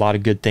I've heard a lot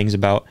of good things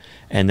about.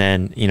 And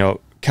then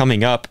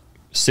coming up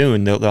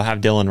soon, they'll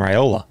have Dylan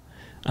Raiola.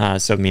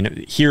 So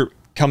here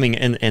coming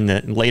in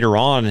the later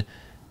on,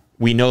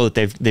 we know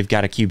that they've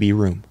got a QB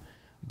room.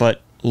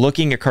 But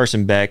looking at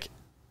Carson Beck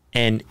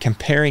and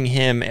comparing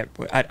him,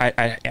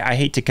 I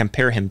hate to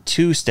compare him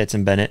to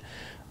Stetson Bennett,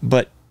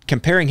 but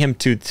comparing him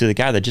to the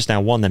guy that just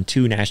now won them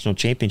 2 national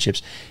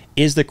championships,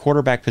 is the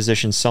quarterback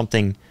position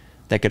something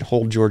that could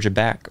hold Georgia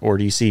back? Or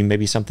do you see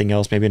maybe something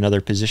else, maybe another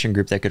position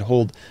group that could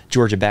hold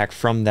Georgia back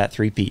from that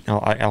three-peat?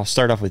 I'll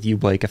start off with you,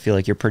 Blake. I feel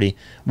like you're pretty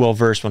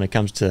well-versed when it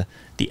comes to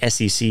the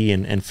SEC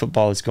and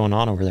football that's going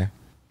on over there.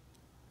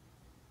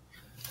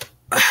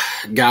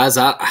 Guys,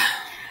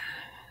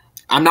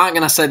 I'm not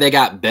going to say they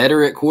got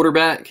better at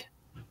quarterback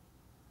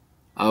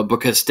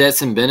because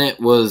Stetson Bennett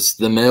was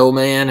the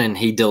mailman and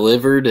he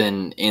delivered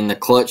in the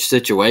clutch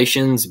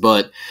situations.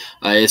 But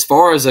as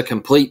far as a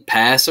complete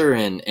passer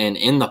and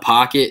in the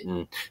pocket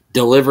and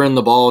delivering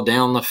the ball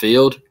down the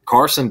field,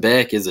 Carson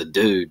Beck is a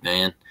dude,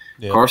 man.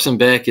 Yeah. Carson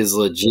Beck is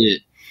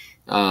legit.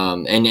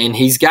 And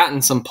he's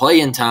gotten some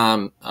playing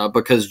time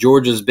because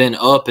Georgia's been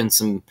up in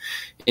some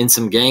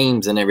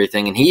games and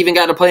everything. And he even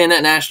got to play in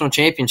that national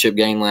championship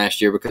game last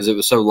year because it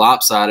was so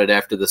lopsided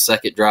after the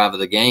second drive of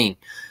the game.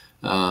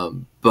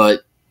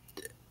 But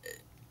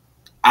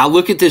I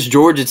look at this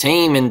Georgia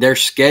team and their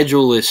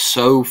schedule is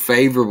so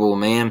favorable,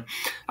 man.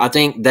 I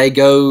think they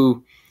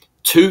go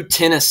to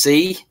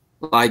Tennessee,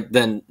 like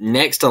the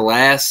next to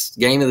last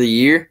game of the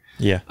year.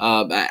 Yeah.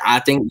 I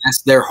think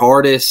that's their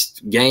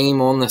hardest game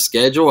on the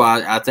schedule.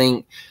 I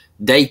think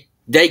they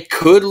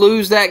could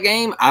lose that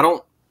game.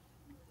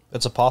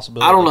 It's a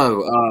possibility. I don't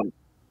know.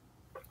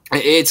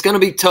 It's going to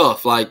be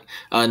tough. Like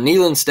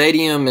Neyland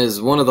Stadium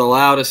is one of the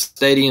loudest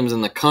stadiums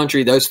in the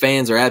country. Those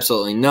fans are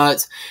absolutely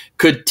nuts.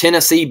 Could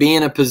Tennessee be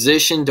in a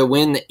position to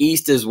win the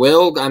East as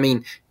well? I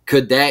mean,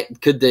 could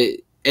the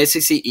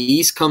SEC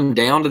East come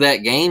down to that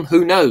game?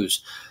 Who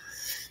knows?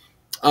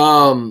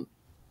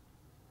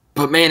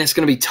 But, man, it's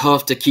going to be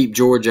tough to keep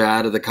Georgia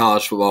out of the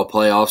college football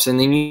playoffs. And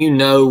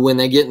then when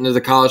they get into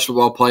the college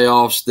football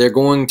playoffs, they're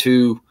going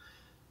to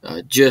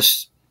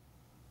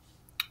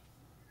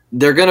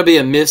they're going to be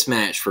a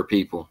mismatch for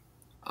people.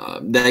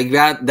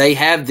 They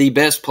have the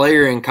best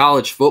player in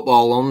college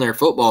football on their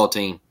football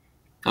team.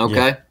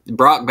 Okay, yeah.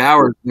 Brock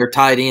Bowers, their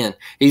tight end.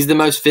 He's the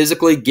most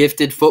physically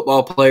gifted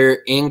football player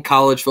in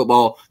college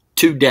football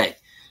today.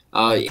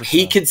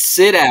 He could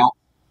sit out.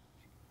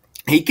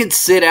 He could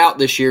sit out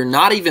this year,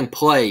 not even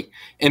play,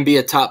 and be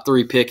a top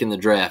 3 pick in the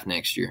draft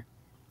next year.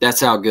 That's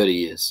how good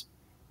he is.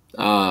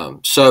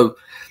 So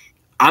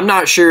I'm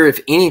not sure if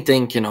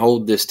anything can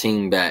hold this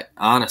team back,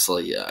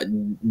 honestly.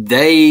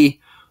 They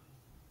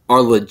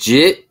are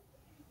legit.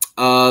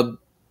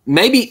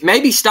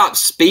 maybe stop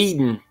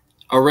speeding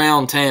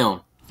around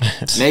town.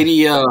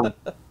 Maybe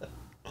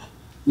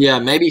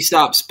maybe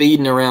stop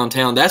speeding around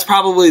town. That's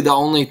probably the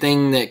only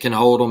thing that can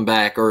hold them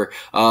back, or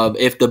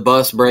if the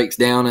bus breaks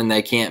down and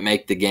they can't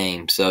make the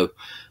game. So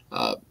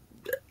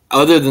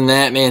other than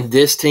that, man,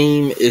 this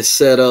team is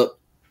set up.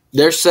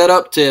 They're set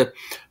up to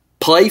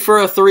play for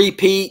a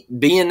three-peat,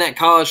 be in that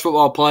college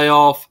football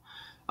playoff.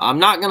 I'm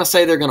not going to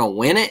say they're going to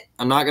win it.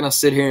 I'm not going to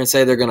sit here and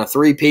say they're going to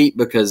three-peat,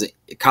 because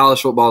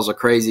college football is a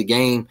crazy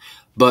game.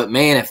 But,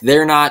 man, if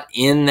they're not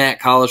in that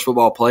college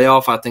football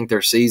playoff, I think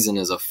their season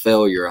is a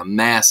failure, a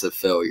massive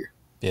failure.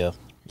 Yeah.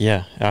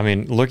 Yeah, I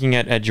mean, looking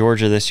at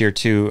Georgia this year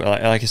too,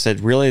 like I said,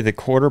 really the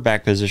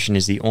quarterback position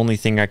is the only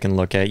thing I can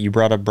look at. You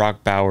brought up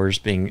Brock Bowers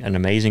being an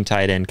amazing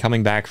tight end,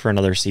 coming back for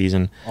another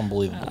season.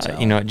 Unbelievable.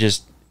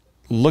 Just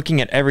looking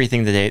at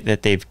everything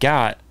that they've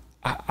got,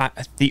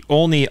 the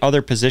only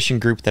other position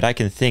group that I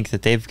can think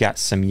that they've got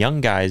some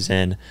young guys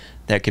in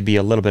that could be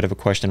a little bit of a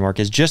question mark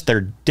is just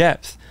their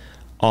depth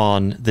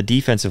on the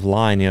defensive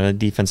line, the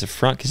defensive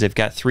front, because they've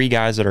got 3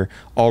 guys that are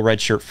all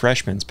redshirt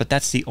freshmen. But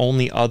that's the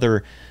only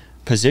other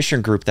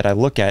position group that I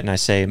look at and I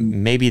say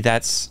maybe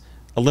that's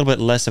a little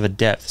bit less of a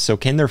depth. So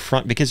can their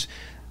front, because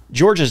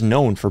Georgia's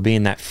known for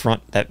being that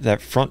front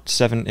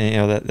seven,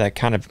 that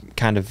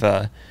kind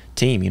of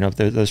team.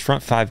 Those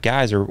front 5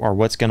 guys are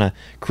what's going to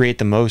create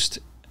the most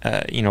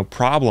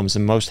problems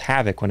and most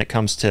havoc when it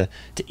comes to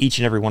each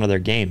and every one of their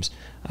games.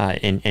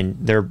 And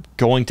they're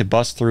going to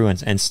bust through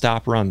and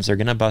stop runs. They're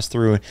going to bust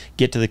through and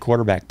get to the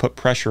quarterback, put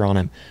pressure on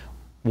him,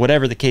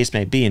 whatever the case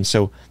may be. And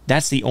so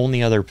that's the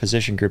only other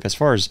position group as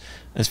far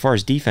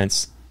as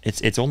defense.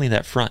 It's only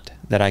that front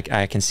that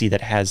I can see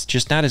that has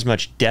just not as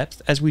much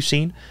depth as we've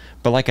seen.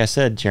 But like I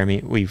said,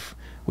 Jeremy, we've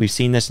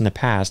seen this in the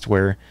past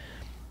where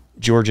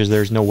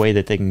there's no way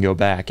that they can go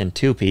back and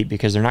two-peat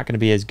because they're not going to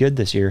be as good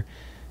this year.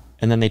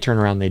 And then they turn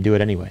around and they do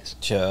it anyways.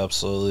 Yeah,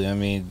 absolutely. I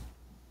mean,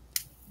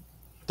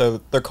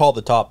 they're called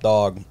the top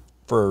dog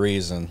for a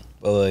reason.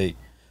 But, like,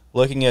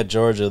 looking at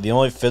Georgia, the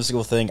only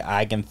physical thing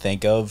I can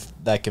think of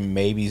that can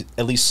maybe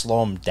at least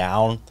slow them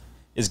down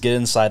is get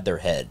inside their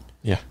head.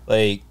 Yeah.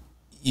 Like,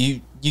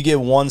 you get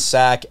one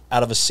sack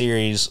out of a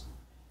series,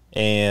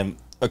 and,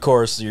 of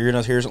course, you're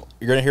gonna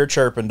hear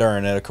chirping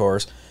during it, of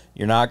course.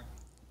 You're not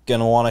going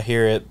to want to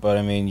hear it, but,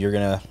 I mean, you're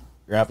gonna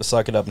have to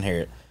suck it up and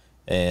hear it.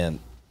 And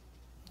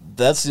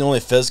that's the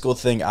only physical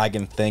thing I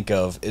can think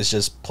of is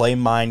just play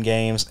mind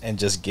games and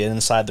just get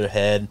inside their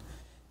head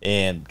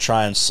and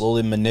try and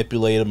slowly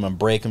manipulate them and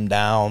break them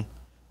down.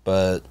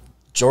 But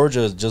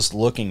Georgia, just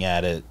looking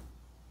at it,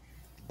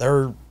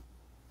 they're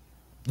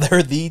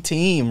the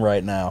team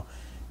right now.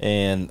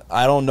 And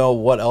I don't know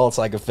what else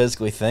I could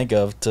physically think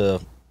of to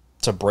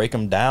break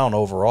them down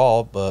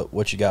overall, but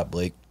what you got,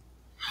 Blake?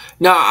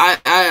 No,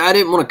 I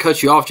didn't want to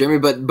cut you off, Jeremy,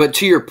 but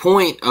to your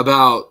point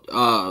about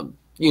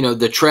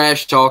the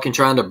trash talk and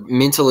trying to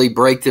mentally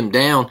break them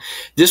down.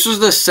 This was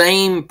the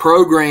same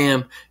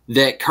program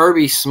that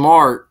Kirby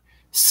Smart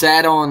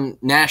sat on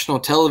national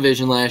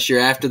television last year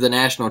after the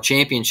national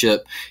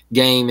championship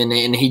game,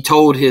 and he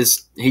told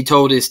his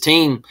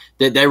team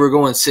that they were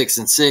going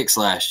 6-6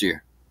 last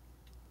year.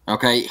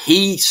 Okay,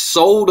 he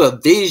sold a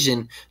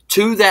vision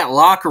to that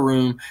locker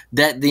room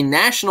that the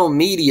national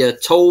media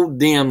told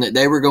them that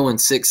they were going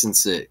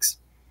 6-6.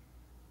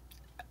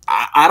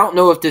 I don't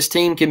know if this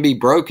team can be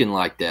broken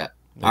like that.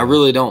 Yeah. I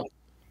really don't.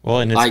 Well,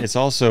 and it's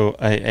also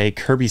a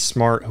Kirby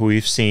Smart who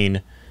we've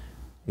seen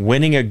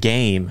winning a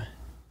game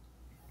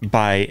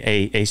by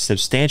a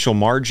substantial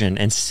margin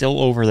and still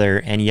over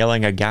there and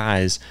yelling at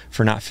guys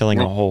for not filling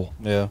a hole.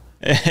 Yeah.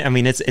 I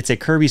mean, it's a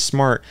Kirby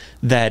Smart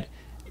that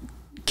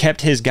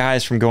kept his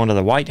guys from going to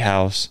the White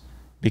House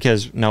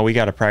because we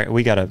got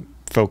to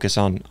focus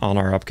on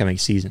our upcoming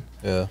season.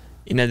 Yeah.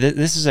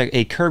 This is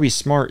a Kirby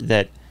Smart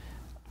that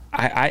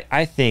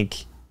I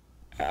think.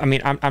 I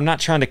mean, I'm not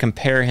trying to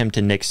compare him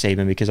to Nick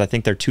Saban because I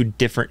think they're two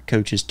different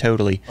coaches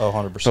totally. Oh,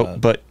 100%.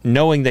 But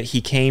knowing that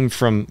he came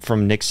from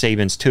Nick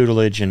Saban's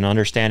tutelage and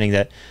understanding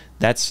that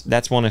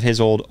that's one of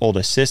his old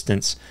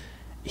assistants,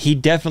 he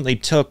definitely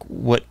took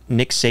what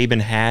Nick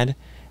Saban had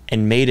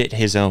and made it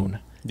his own.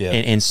 Yeah.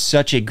 In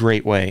such a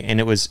great way. And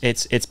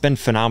it's been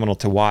phenomenal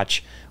to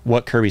watch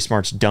what Kirby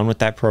Smart's done with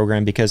that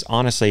program because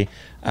honestly,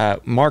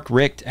 Mark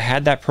Richt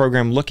had that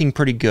program looking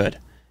pretty good.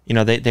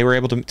 They were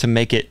able to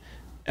make it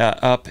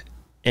up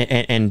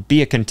and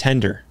be a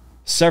contender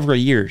several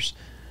years,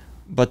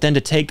 but then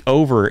to take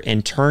over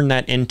and turn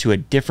that into a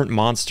different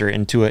monster,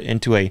 into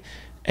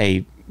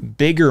a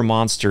bigger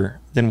monster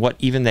than what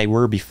even they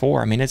were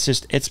before. I mean,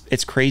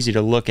 it's crazy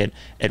to look at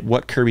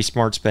what Kirby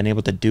Smart's been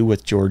able to do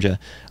with Georgia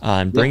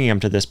and bringing them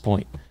to this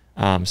point.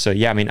 So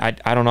yeah, I mean, I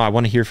don't know. I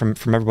want to hear from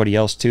everybody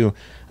else too.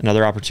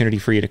 Another opportunity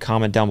for you to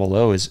comment down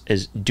below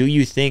is do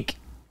you think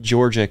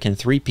Georgia can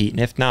three-peat? And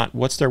if not,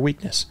 what's their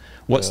weakness?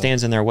 What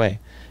stands in their way?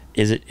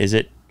 Is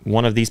it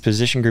one of these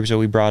position groups that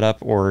we brought up,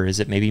 or is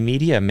it maybe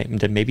media?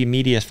 Maybe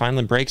media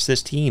finally breaks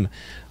this team,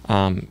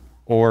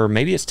 or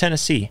maybe it's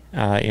Tennessee.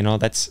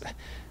 That's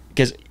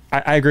because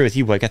I agree with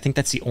you, Blake. I think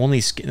that's the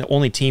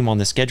only team on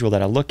the schedule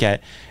that I look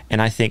at,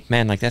 and I think,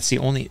 man, like that's the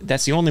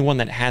only one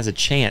that has a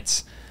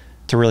chance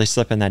to really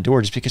slip in that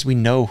door, just because we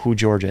know who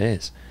Georgia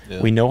is.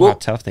 Yeah. We know how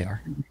tough they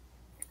are.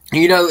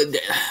 You know,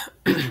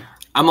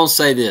 I'm gonna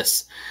say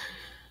this.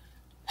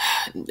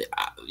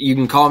 You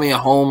can call me a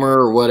homer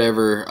or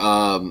whatever.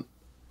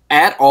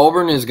 At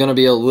Auburn is going to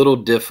be a little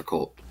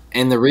difficult,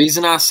 and the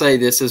reason I say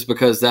this is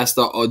because that's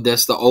the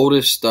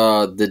oldest,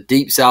 the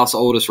Deep South's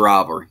oldest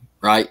rivalry.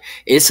 Right?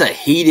 It's a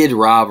heated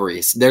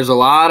rivalry. There's a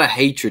lot of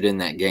hatred in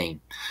that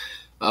game,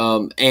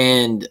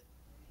 and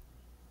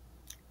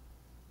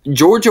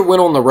Georgia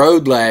went on the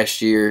road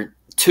last year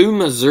to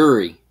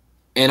Missouri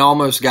and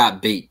almost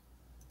got beat.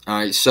 All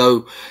right,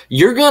 so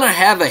you're going to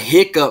have a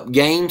hiccup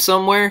game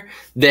somewhere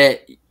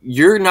that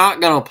you're not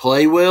going to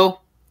play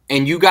well,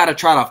 and you got to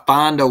try to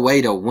find a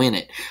way to win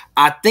it.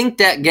 I think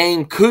that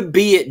game could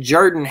be at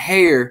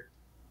Jordan-Hare,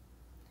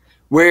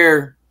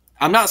 where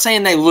I'm not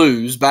saying they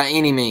lose by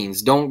any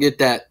means. Don't get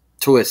that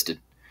twisted.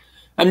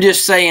 I'm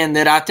just saying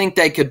that I think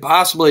they could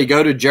possibly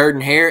go to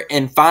Jordan-Hare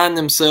and find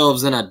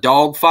themselves in a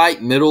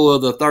dogfight middle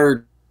of the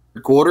third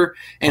quarter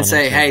and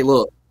say, hey,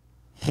 look,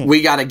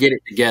 we got to get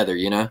it together,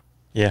 you know?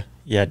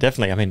 Yeah,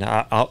 definitely. I mean,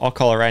 I'll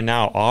call it right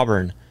now.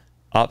 Auburn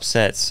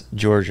upsets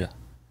Georgia.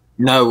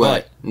 No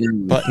way.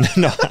 But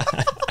no.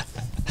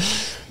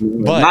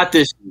 But not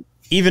this.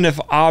 Even if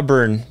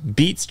Auburn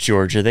beats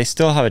Georgia, they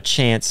still have a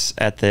chance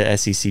at the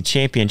SEC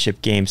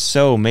championship game.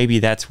 So maybe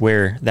that's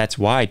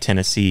why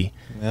Tennessee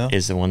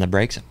is the one that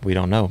breaks them. We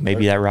don't know.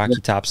 Maybe that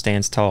Rocky Top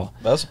stands tall.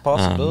 That's a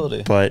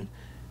possibility. But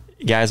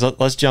guys,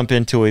 let's jump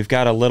into it. We've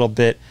got a little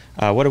bit.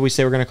 What did we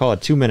say we're going to call it?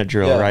 2-minute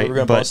drill, right? We're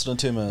going to post a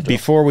 2-minute drill.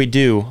 Before we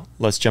do,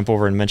 let's jump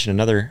over and mention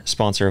another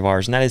sponsor of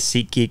ours, and that is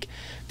SeatGeek,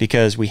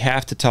 because we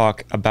have to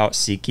talk about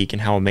SeatGeek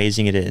and how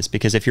amazing it is.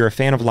 Because if you're a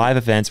fan of live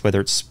events,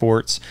 whether it's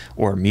sports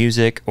or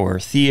music or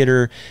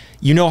theater,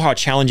 you know how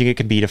challenging it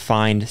can be to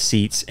find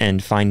seats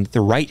and find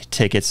the right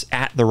tickets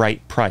at the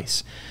right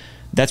price.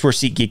 That's where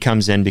SeatGeek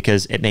comes in,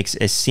 because it makes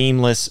a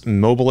seamless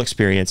mobile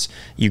experience.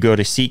 You go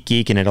to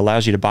SeatGeek and it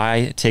allows you to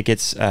buy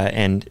tickets,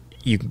 and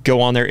you go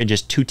on there in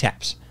just 2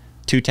 taps.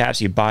 2 taps,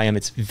 you buy them.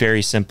 It's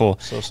very simple.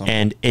 So simple.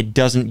 And it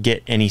doesn't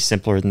get any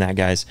simpler than that,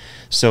 guys.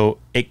 So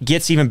it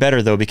gets even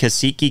better, though, because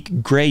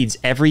SeatGeek grades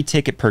every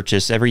ticket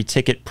purchase, every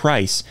ticket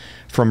price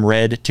from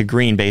red to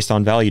green based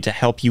on value to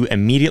help you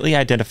immediately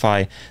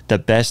identify the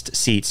best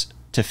seats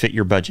to fit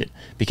your budget.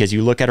 Because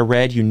you look at a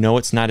red, you know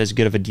it's not as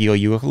good of a deal.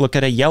 You look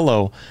at a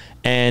yellow,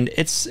 and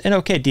it's an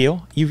okay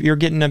deal. You're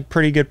getting a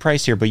pretty good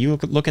price here, but you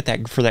look at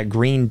that for that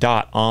green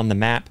dot on the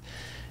map,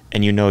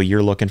 and you know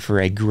you're looking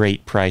for a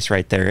great price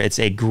right there. It's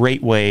a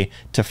great way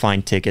to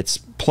find tickets.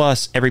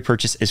 Plus, every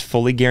purchase is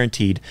fully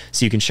guaranteed,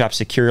 so you can shop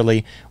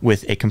securely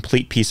with a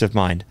complete peace of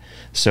mind.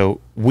 So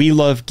we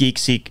love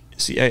SeatGeek.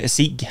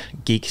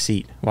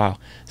 Wow.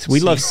 So we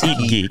love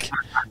SeatGeek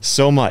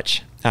so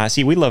much.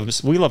 We love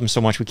them so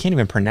much we can't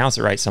even pronounce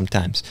it right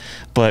sometimes.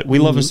 But we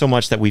love them so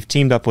much that we've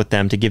teamed up with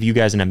them to give you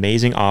guys an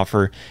amazing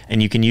offer,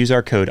 and you can use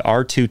our code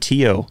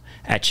R2TO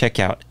at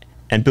checkout,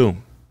 and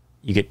boom,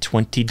 you get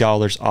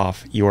 $20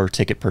 off your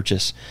ticket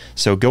purchase.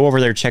 So go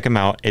over there, check them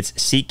out. It's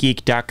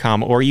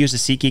SeatGeek.com, or use the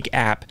SeatGeek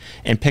app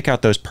and pick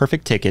out those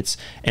perfect tickets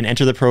and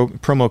enter the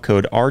promo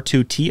code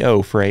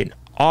R2TO for an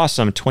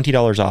awesome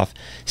 $20 off.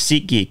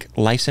 SeatGeek,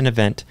 life's an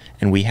event,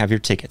 and we have your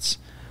tickets.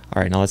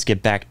 All right, now let's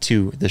get back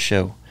to the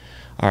show.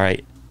 All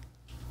right,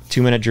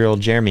 2-minute drill.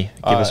 Jeremy,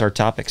 give us our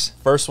topics.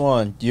 First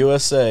one,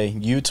 USA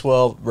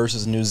U12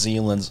 versus New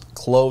Zealand's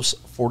close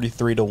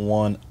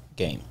 43-1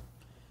 game.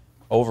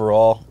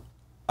 Overall,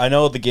 I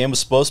know the game was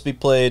supposed to be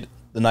played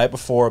the night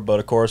before, but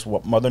of course,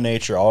 Mother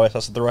Nature always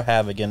has to throw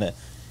havoc in it.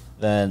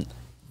 Then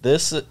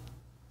this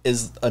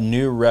is a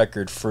new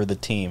record for the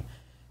team.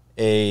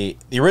 The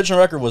original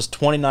record was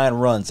 29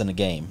 runs in a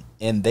game,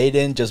 and they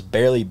didn't just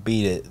barely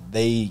beat it.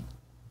 They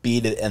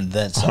beat it and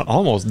then some.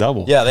 Almost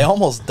double. Yeah, they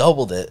almost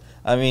doubled it.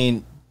 I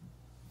mean,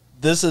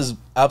 this is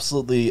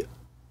absolutely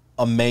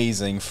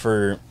amazing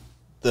for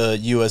the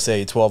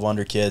USA 12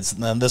 under kids.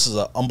 And then this is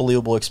an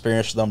unbelievable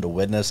experience for them to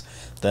witness.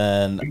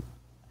 Then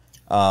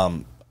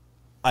I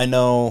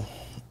don't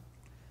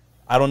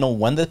know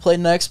when they play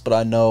next, but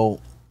I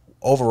know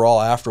overall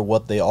after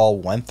what they all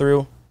went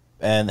through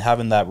and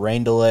having that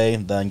rain delay,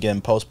 then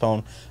getting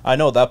postponed, I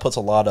know that puts a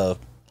lot of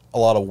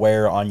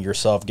wear on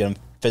yourself, getting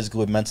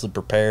physically, mentally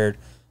prepared.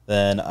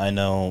 Then I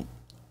know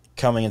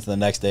coming into the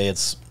next day,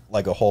 it's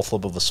like a whole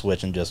flip of a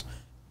switch and just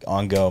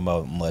on go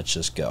mode and let's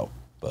just go.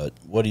 But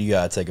what do you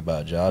got to think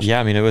about it, Josh? Yeah,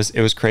 I mean, it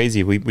was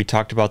crazy. We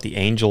talked about the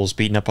Angels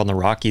beating up on the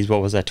Rockies.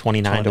 What was that,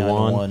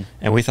 29-1?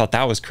 And we thought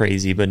that was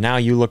crazy. But now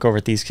you look over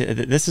at these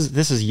kids.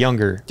 This is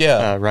younger,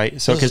 right?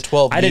 So because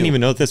I didn't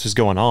even know that this was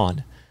going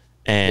on.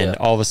 And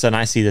all of a sudden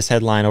I see this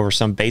headline over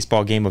some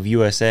baseball game of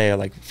USA.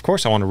 Like, of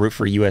course I want to root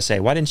for USA.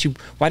 Why didn't you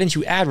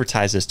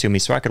advertise this to me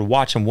so I could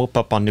watch them whoop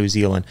up on New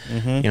Zealand,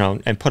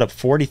 and put up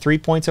 43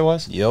 points it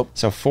was? Yep.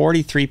 So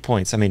 43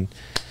 points. I mean,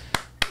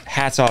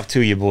 hats off to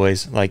you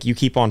boys. Like, you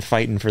keep on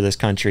fighting for this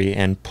country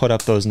and put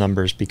up those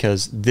numbers,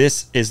 because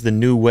this is the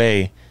new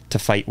way to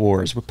fight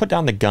wars. We put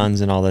down the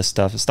guns and all this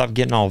stuff and stop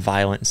getting all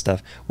violent and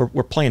stuff.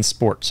 We're playing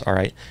sports, all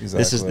right?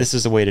 Exactly. This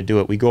is the way to do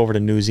it. We go over to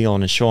New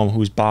Zealand and show them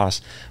who's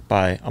boss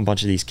by a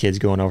bunch of these kids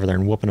going over there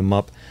and whooping them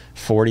up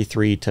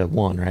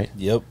 43-1, right?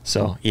 Yep.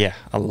 So, yeah,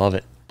 I love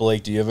it.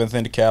 Blake, do you have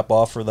anything to cap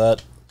off for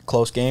that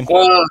close game?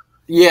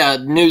 Yeah,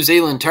 New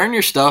Zealand, turn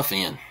your stuff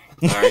in.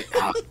 All right.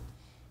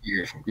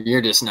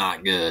 You're just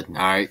not good. All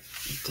right.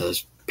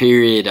 This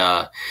period.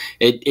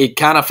 It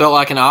kind of felt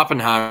like an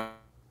Oppenheimer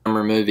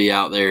movie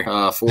out there,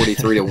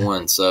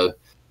 43-1. So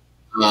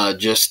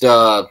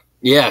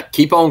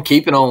keep on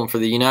keeping on for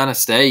the United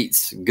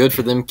States. Good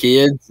for them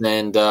kids,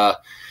 and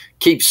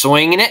keep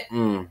swinging it.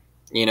 And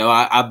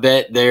I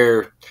bet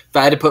if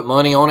I had to put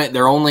money on it,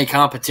 their only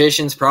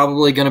competition's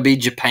probably going to be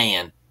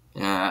Japan.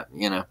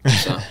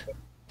 So.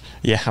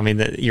 Yeah, I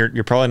mean,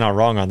 you're probably not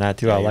wrong on that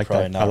too. Yeah, I like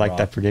that. I like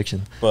that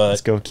prediction. But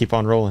let's go. Keep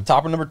on rolling.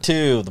 Topper number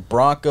 2, the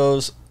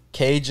Broncos.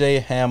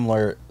 KJ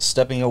Hamler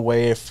stepping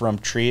away from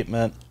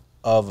treatment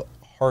of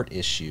heart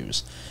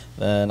issues.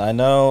 Then I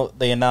know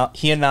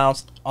he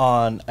announced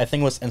on, I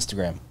think it was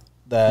Instagram,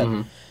 that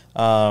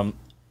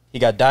he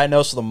got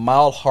diagnosed with a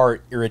mild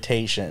heart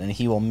irritation and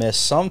he will miss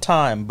some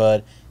time,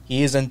 but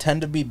he is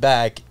intended to be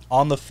back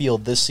on the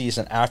field this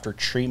season after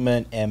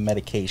treatment and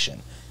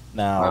medication.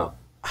 Now, wow.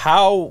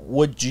 How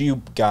would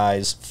you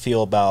guys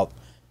feel about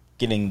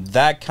getting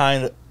that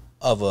kind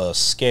of a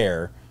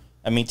scare?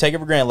 I mean, take it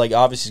for granted, like,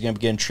 obviously he's going to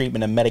be getting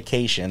treatment and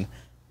medication,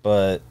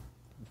 but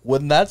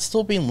wouldn't that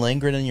still be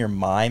lingering in your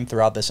mind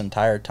throughout this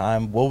entire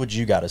time? What would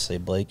you got to say,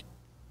 Blake?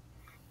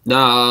 No,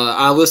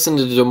 I listened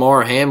to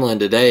Damar Hamlin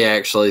today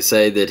actually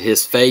say that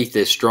his faith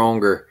is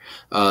stronger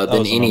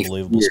than any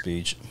unbelievable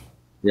speech.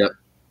 Yep.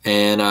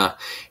 And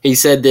he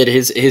said that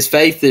his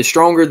faith is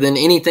stronger than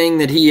anything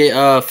that he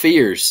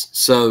fears.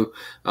 So,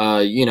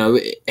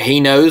 he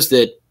knows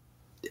that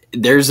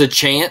there's a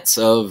chance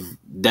of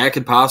that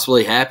could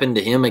possibly happen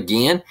to him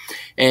again.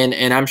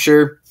 And I'm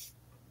sure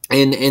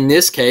in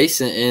this case,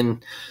 you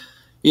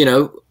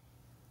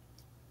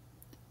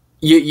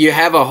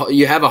have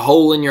a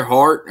hole in your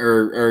heart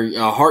or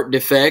a heart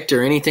defect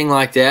or anything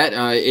like that.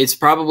 It's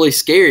probably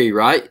scary,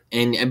 right?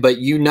 But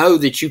you know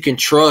that you can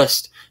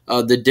trust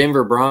the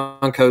Denver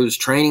Broncos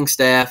training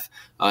staff.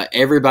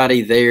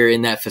 Everybody there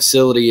in that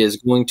facility is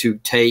going to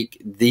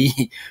take the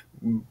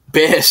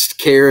best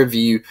care of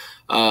you,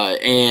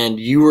 and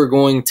you are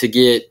going to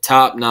get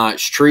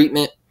top-notch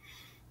treatment,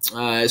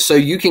 so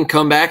you can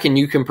come back and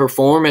you can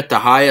perform at the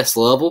highest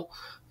level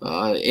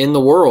in the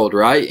world,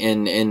 right?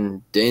 And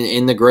in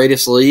the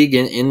greatest league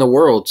in the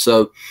world.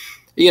 So,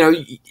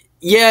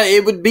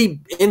 it would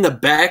be in the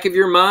back of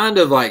your mind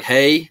of like,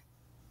 hey,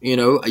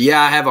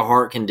 I have a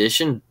heart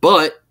condition,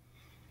 but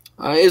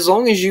as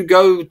long as you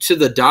go to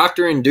the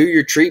doctor and do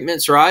your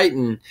treatments right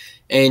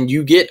and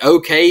you get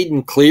okayed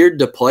and cleared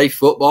to play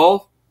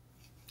football,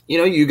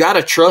 you got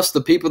to trust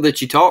the people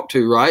that you talk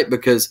to, right?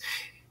 Because,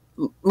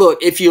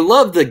 look, if you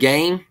love the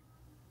game,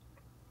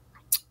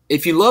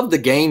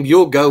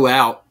 you'll go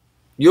out.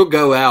 You'll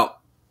go out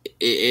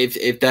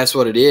if that's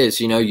what it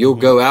is. You'll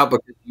go out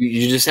because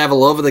you just have a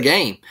love of the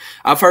game.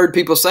 I've heard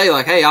people say,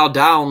 like, hey, I'll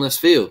die on this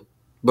field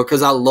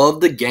because I love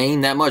the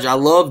game that much. I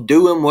love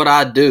doing what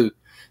I do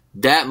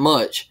that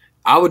much.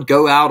 I would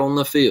go out on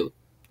the field.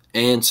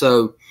 And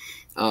so,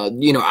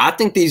 I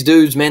think these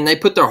dudes, man, they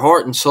put their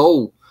heart and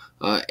soul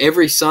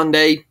every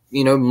Sunday,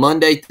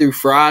 Monday through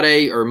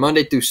Friday or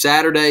Monday through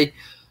Saturday.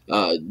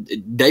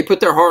 They put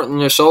their heart and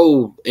their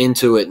soul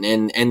into it,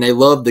 and they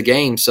love the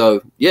game.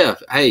 So, yeah,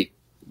 hey,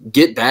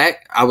 get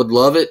back. I would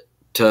love it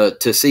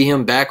to see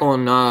him back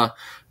on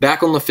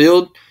the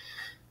field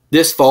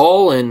this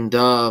fall. And,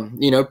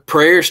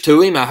 prayers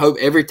to him. I hope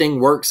everything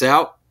works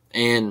out.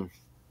 And,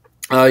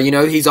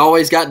 he's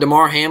always got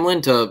Damar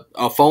Hamlin to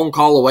a phone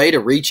call away to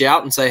reach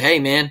out and say, hey,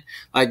 man,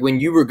 like when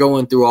you were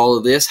going through all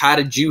of this, how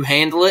did you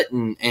handle it?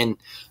 And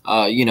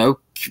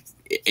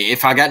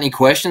if I got any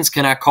questions,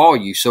 can I call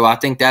you? So I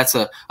think that's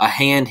a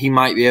hand he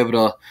might be able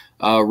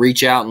to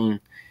reach out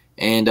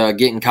and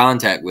get in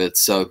contact with.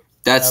 So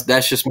that's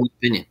just my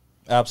opinion.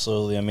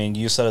 Absolutely. I mean,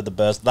 you said it the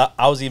best.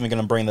 I was even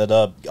going to bring that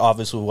up,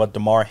 obviously, what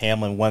Damar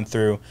Hamlin went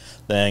through,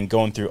 then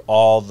going through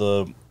all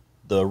the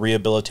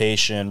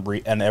rehabilitation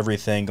and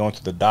everything, going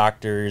through the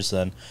doctors,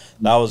 and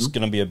that was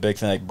going to be a big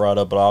thing that brought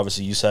up. But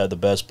obviously, you said the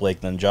best, Blake.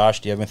 Then Josh,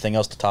 do you have anything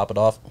else to top it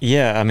off?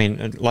 Yeah, I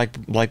mean,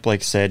 like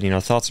Blake said,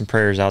 thoughts and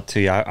prayers out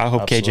to you. I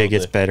hope Absolutely. KJ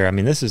gets better. I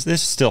mean, this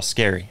is still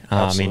scary.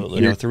 I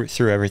mean,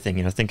 through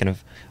everything, thinking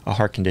of a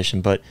heart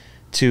condition, but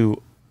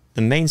to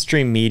the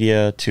mainstream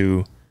media,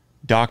 to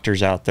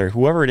doctors out there,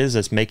 whoever it is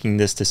that's making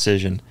this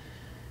decision,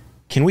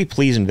 can we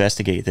please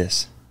investigate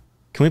this?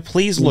 Can we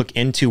please look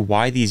into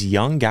why these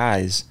young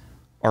guys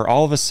are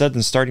all of a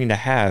sudden starting to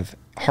have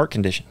heart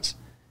conditions?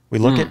 We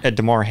look at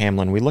Damar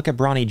Hamlin. We look at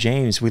Bronny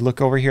James. We look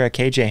over here at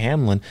KJ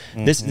Hamlin.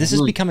 This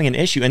is becoming an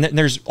issue. And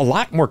there's a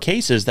lot more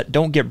cases that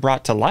don't get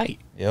brought to light.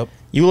 Yep.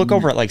 You look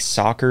over at like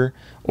soccer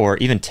or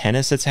even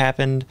tennis that's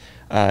happened.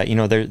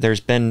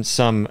 There's been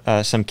some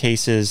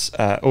cases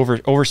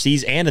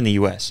overseas and in the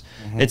U.S.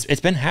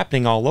 It's been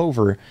happening all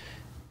over.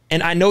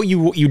 And I know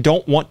you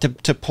don't want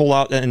to pull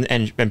out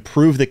and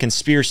prove the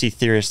conspiracy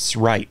theorists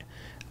right.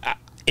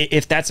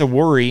 If that's a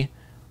worry,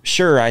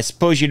 sure, I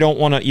suppose you don't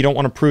want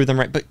to prove them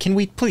right. But can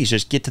we please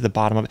just get to the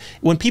bottom of it?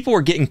 When people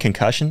were getting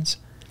concussions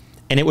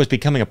and it was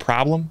becoming a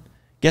problem,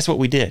 guess what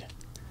we did?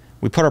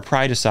 We put our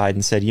pride aside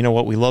and said, you know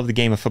what? We love the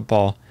game of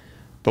football,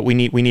 but we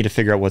need to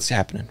figure out what's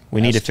happening. We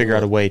need to figure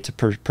out a way to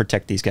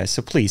protect these guys.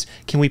 So please,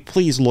 can we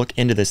please look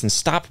into this and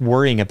stop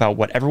worrying about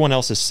what everyone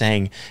else is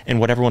saying and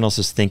what everyone else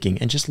is thinking,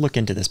 and just look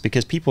into this,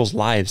 because people's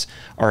lives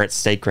are at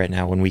stake right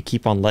now when we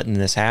keep on letting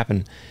this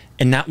happen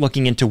and not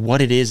looking into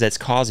what it is that's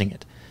causing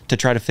it to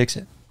try to fix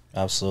it.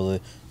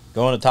 Absolutely.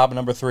 Going to topic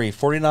number 3,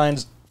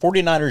 49ers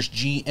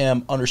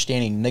GM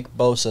understanding Nick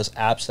Bosa's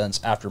absence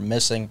after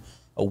missing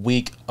a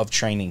week of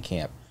training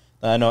camp.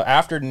 I know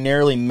after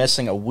nearly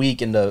missing a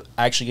week into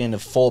actually getting the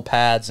full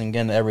pads and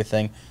getting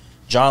everything,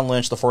 John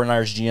Lynch, the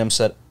 49ers GM,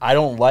 said, I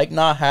don't like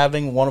not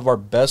having one of our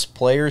best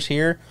players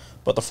here,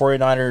 but the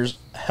 49ers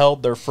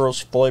held their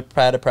first fully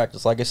padded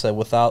practice, like I said,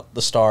 without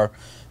the star,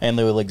 and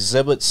they will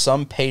exhibit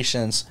some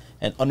patience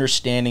and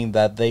understanding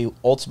that they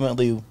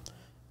ultimately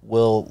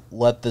will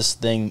let this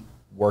thing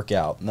work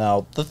out.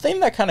 Now, the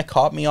thing that kind of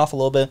caught me off a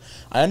little bit,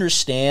 I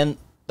understand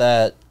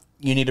that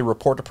you need to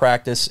report to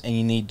practice and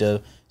you need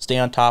to stay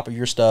on top of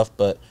your stuff,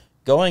 but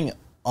going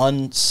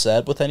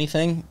unsaid with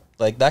anything,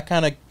 like, that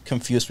kind of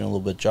confused me a little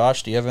bit.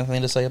 Josh, do you have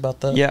anything to say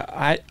about that?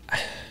 Yeah,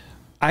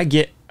 I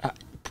get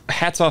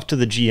hats off to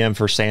the GM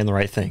for saying the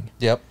right thing.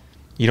 Yep.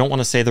 You don't want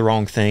to say the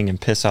wrong thing and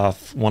piss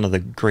off one of the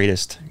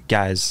greatest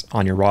guys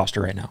on your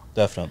roster right now.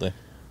 Definitely.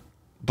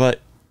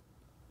 But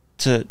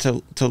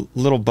to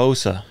little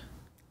Bosa,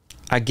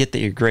 I get that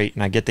you're great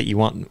and I get that you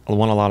want a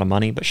lot of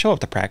money, but show up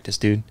to practice,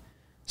 dude.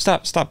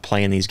 Stop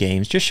playing these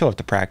games. Just show up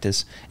to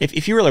practice.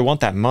 If you really want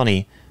that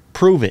money,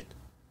 prove it.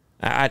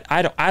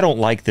 I don't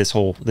like this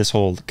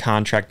whole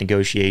contract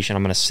negotiation.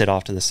 I'm going to sit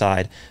off to the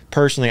side.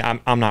 Personally,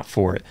 I'm not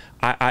for it.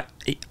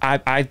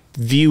 I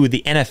view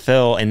the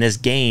NFL and this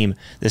game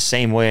the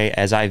same way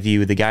as I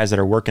view the guys that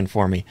are working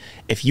for me.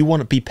 If you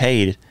want to be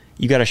paid,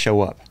 you got to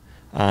show up.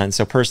 And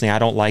so personally, I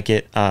don't like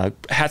it.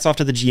 Hats off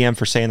to the GM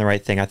for saying the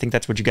right thing. I think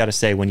that's what you got to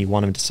say when you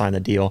want him to sign the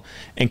deal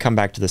and come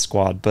back to the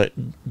squad. But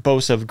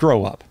Bosa,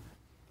 grow up.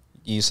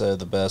 You said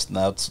the best. And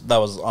that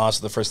was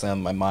honestly the first thing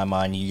on my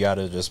mind. You got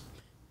to just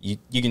you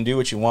can do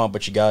what you want,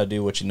 but you got to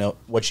do what you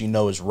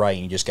know is right,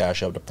 and you just got to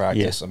show up to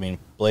practice. Yeah. I mean,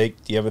 Blake,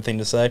 do you have anything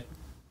to say?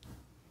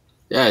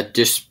 Yeah,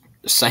 just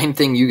same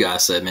thing you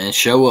guys said, man.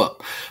 Show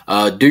up,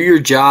 do your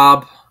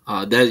job.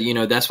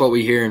 That's what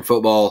we hear in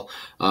football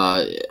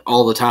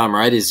all the time,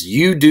 right? Is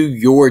you do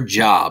your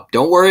job.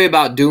 Don't worry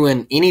about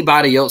doing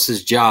anybody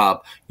else's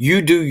job.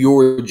 You do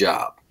your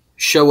job.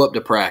 Show up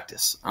to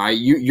practice. All right,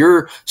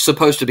 you're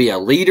supposed to be a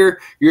leader.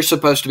 You're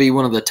supposed to be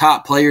one of the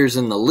top players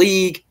in the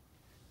league.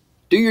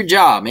 Do your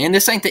job, man.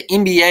 This ain't the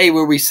NBA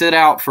where we sit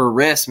out for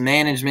rest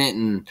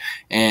management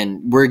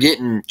and we're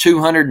getting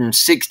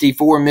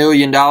 $264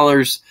 million,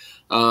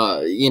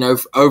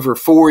 over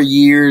 4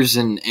 years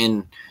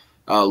and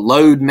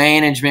load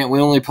management. We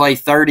only play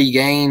 30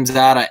 games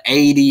out of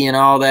 80 and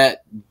all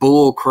that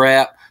bull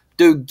crap.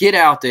 Dude, get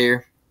out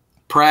there,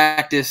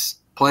 practice,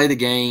 play the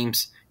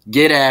games,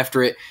 get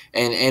after it,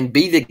 and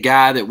be the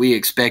guy that we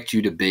expect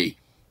you to be.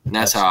 And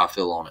that's how I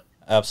feel on it.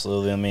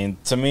 Absolutely. I mean,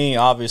 to me,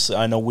 obviously,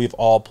 I know we've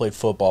all played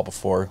football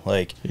before.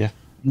 Like, yeah,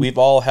 we've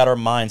all had our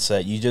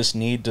mindset. You just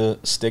need to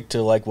stick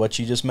to, like, what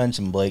you just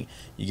mentioned, Blake.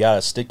 You got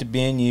to stick to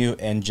being you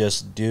and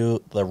just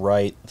do the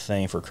right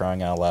thing, for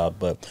crying out loud.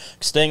 But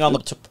staying on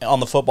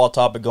the football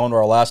topic, going to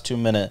our last 2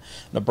 minutes,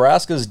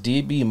 Nebraska's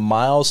DB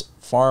Miles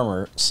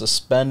Farmer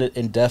suspended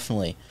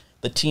indefinitely.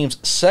 The team's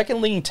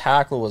second leading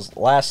tackle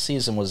last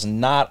season was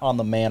not on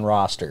the man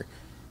roster.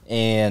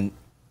 And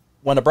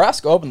when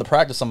Nebraska opened the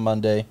practice on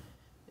Monday,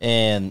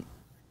 and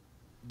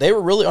they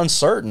were really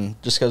uncertain,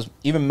 just because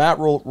even Matt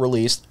Rule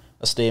released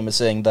a statement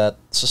saying that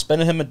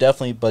suspended him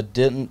indefinitely but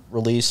didn't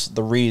release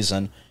the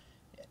reason,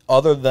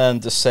 other than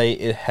to say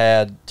it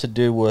had to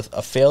do with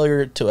a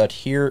failure to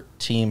adhere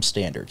team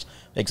standards.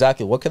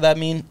 Exactly what could that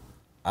mean?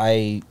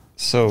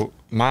 So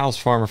Miles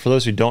Farmer, for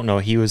those who don't know,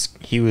 he was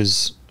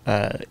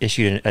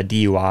issued a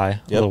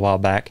DUI a little while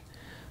back,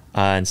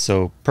 and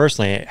so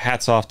personally,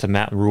 hats off to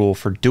Matt Rule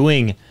for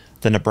doing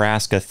the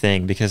Nebraska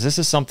thing, because this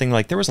is something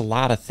like there was a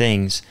lot of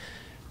things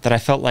that I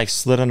felt like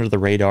slid under the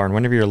radar. And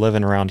whenever you're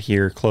living around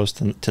here close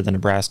to the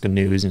Nebraska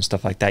news and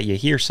stuff like that, you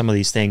hear some of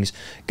these things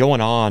going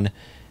on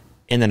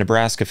in the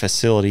Nebraska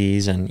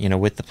facilities and,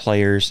 with the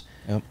players.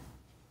 Yep.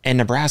 And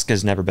Nebraska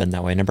has never been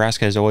that way.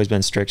 Nebraska has always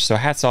been strict. So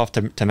hats off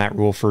to Matt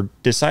Rule for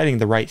deciding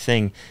the right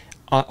thing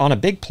on a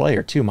big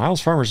player too. Miles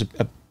Farmer's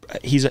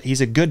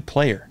he's a good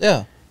player.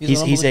 Yeah.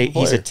 He's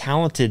a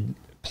talented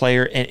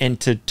player, and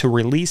to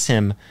release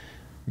him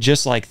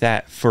just like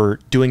that for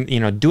doing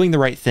the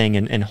right thing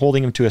and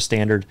holding him to a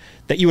standard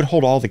that you would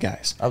hold all the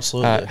guys.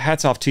 Absolutely.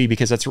 Hats off to you,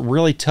 because that's a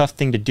really tough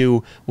thing to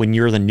do when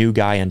you're the new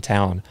guy in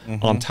town,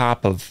 on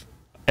top of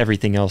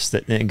everything else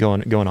that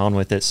going on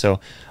with it. So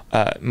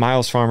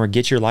Miles Farmer,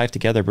 get your life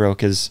together, bro,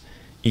 because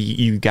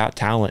you got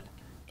talent.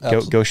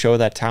 Go show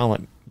that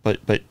talent.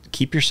 but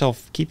keep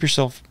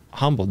yourself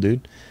humble,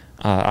 dude.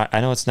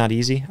 I know it's not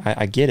easy.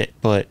 I get it,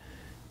 but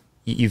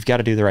you've got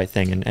to do the right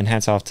thing. And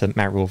hats off to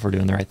Matt Rule for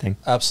doing the right thing.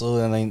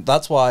 Absolutely. I mean,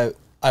 that's why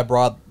I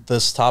brought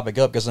this topic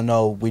up, because I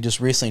know we just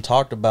recently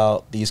talked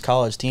about these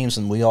college teams,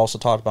 and we also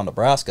talked about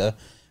Nebraska.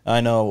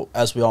 I know,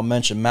 as we all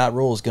mentioned, Matt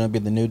Rule is going to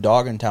be the new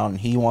dog in town, and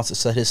he wants to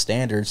set his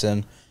standards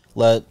and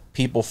let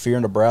people fear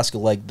Nebraska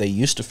like they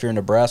used to fear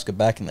Nebraska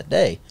back in the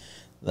day.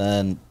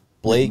 Then,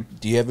 Blake,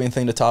 do you have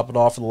anything to top it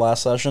off for the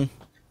last session?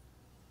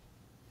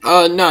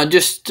 No,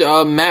 just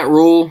Matt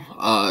Rule.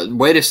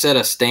 Way to set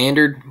a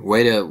standard.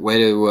 Way to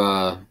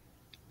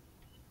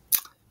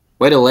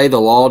lay the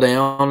law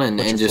down and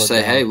just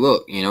say, hey,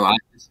 look,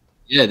 this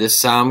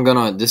is how I'm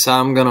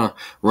gonna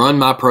run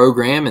my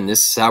program, and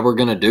this is how we're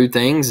gonna do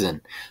things. And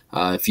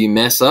if you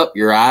mess up,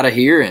 you're out of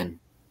here. And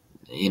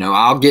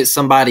I'll get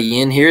somebody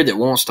in here that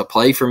wants to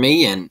play for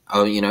me and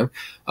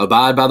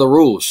abide by the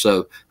rules.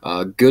 So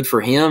good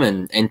for him,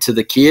 and to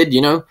the kid,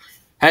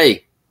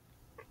 hey.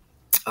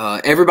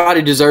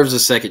 Everybody deserves a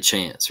second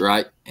chance,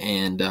 right?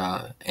 And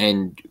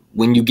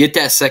when you get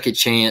that second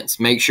chance,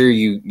 make sure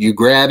you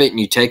grab it and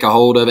you take a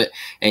hold of it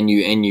and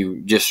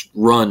you just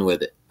run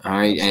with it, all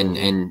right?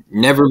 And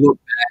never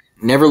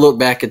look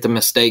back at the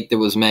mistake that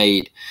was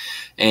made,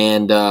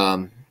 and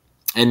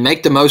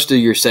make the most of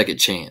your second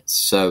chance.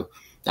 So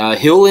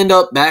he'll end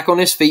up back on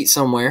his feet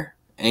somewhere,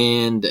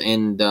 and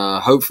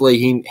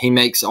hopefully he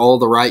makes all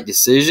the right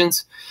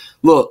decisions.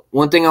 Look,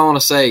 one thing I want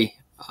to say: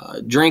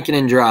 drinking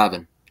and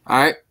driving. All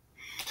right.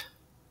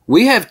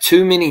 We have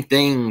too many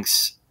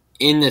things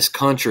in this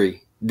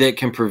country that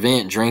can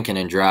prevent drinking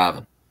and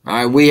driving. All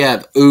right. We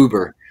have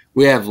Uber.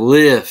 We have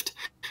Lyft.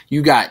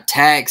 You got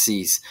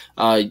taxis.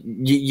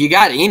 You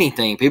got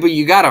anything, people.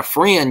 You got a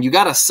friend. You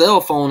got a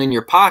cell phone in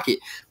your pocket.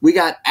 We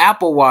got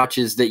Apple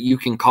Watches that you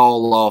can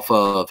call off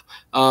of.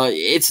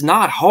 It's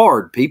not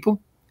hard,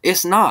 people.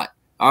 It's not.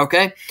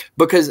 Okay.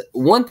 Because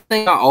one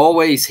thing I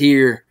always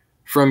hear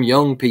from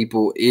young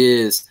people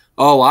is,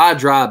 oh, I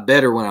drive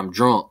better when I'm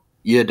drunk.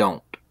 You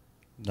don't.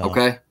 No.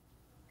 Okay?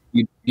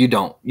 You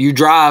don't. You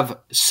drive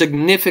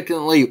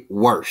significantly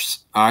worse.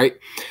 All right?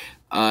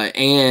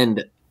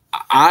 And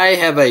I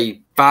have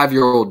a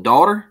 5-year-old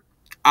daughter.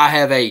 I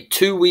have a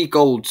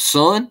 2-week-old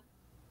son.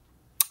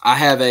 I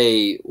have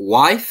a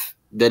wife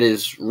that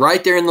is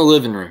right there in the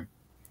living room.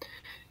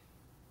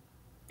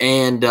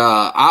 And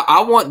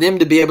I want them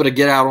to be able to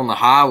get out on the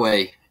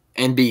highway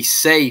and be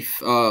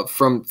safe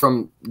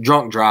from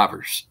drunk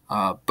drivers,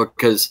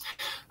 because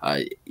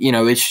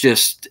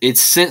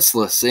it's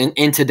senseless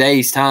in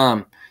today's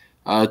time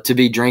to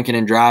be drinking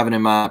and driving.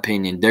 In my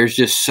opinion, there's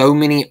just so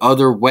many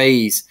other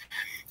ways.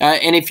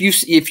 And if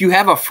you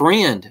have a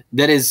friend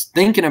that is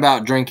thinking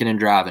about drinking and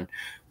driving,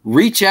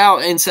 reach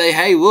out and say,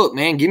 hey, look,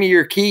 man, give me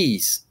your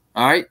keys.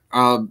 All right,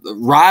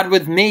 ride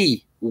with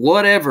me,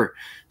 whatever.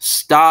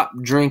 Stop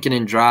drinking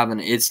and driving.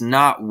 It's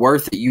not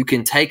worth it. You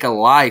can take a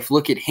life.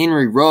 Look at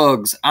Henry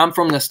Ruggs. I'm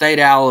from the state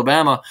of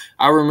Alabama.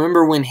 I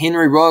remember when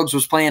Henry Ruggs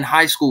was playing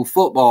high school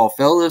football,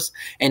 fellas,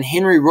 and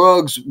Henry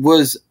Ruggs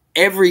was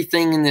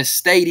everything in this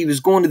state. He was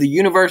going to the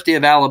University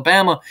of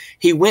Alabama.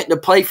 He went to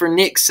play for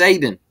Nick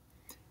Saban,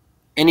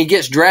 and he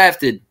gets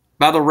drafted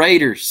by the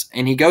Raiders,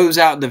 and he goes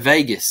out to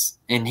Vegas,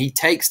 and he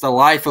takes the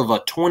life of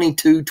a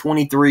 22,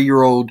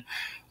 23-year-old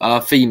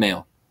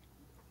female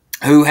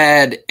who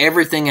had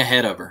everything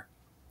ahead of her,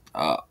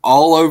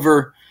 all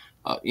over,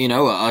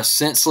 a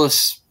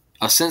senseless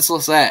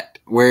act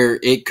where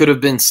it could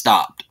have been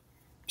stopped.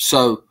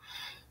 So,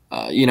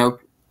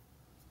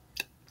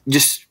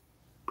 just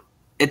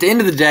at the end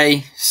of the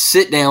day,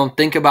 sit down,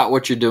 think about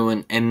what you're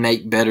doing, and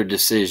make better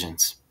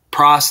decisions.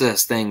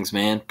 Process things,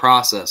 man.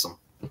 Process them.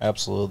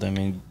 Absolutely. I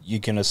mean, you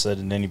couldn't have said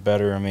it any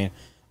better. I mean,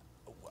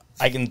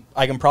 I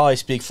can probably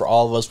speak for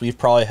all of us. We've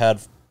probably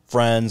had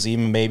friends,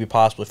 even maybe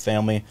possibly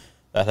family,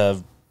 that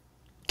have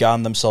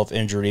gotten themselves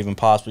injured, even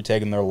possibly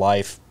taken their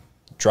life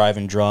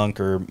driving drunk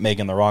or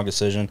making the wrong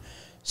decision.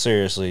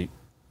 Seriously,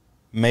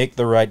 make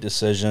the right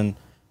decision.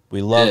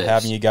 We love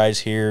having you guys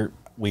here.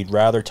 We'd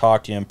rather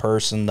talk to you in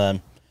person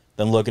than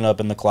looking up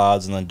in the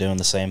clouds and then doing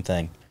the same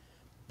thing.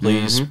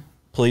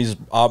 Please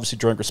obviously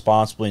drink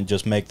responsibly and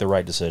just make the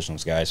right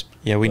decisions, guys.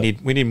 Yeah, we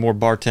need more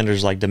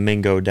bartenders like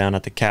Domingo down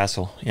at the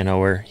castle,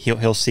 where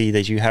he'll see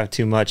that you have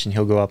too much and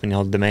he'll go up and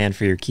he'll demand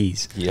for your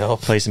keys. Yep.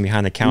 Place them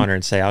behind the counter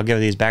and say, I'll give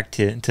these back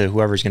to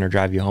whoever's going to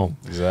drive you home.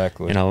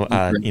 Exactly.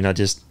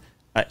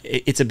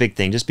 It's a big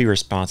thing. Just be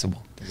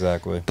responsible.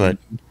 Exactly. But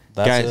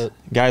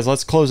guys,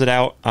 let's close it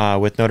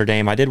out with Notre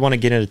Dame. I did want to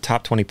get into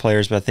top 20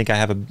 players, but I think I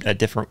have a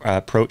different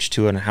approach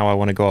to it and how I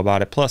want to go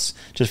about it. Plus,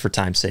 just for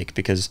time's sake,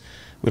 because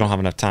we don't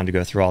have enough time to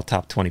go through all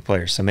top 20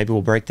 players. So maybe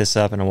we'll break this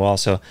up, and I'll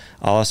also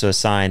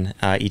assign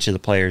each of the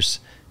players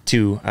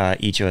to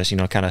each of us,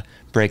 kind of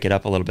break it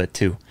up a little bit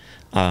too.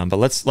 But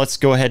let's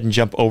go ahead and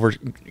jump over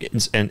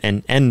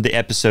and end the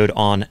episode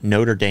on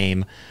Notre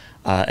Dame,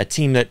 a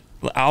team that,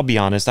 I'll be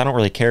honest, I don't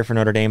really care for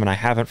Notre Dame, and I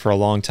haven't for a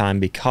long time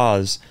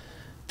because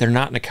they're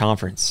not in a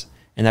conference,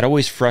 and that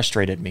always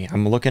frustrated me.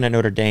 I'm looking at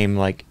Notre Dame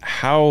like,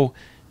 how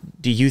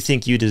do you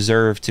think you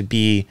deserve to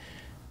be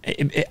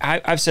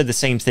I've said the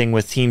same thing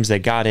with teams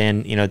that got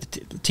in,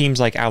 teams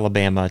like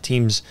Alabama,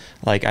 teams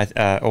like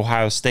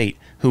Ohio State,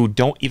 who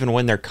don't even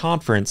win their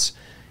conference,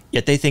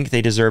 yet they think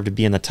they deserve to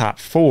be in the top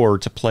 4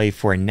 to play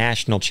for a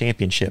national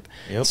championship.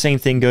 Yep. Same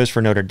thing goes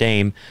for Notre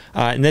Dame.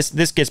 And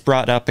this gets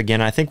brought up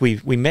again. I think we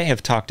may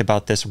have talked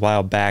about this a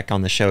while back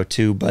on the show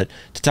too, but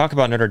to talk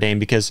about Notre Dame,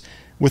 because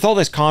with all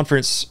this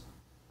conference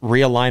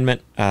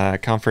realignment,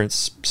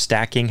 conference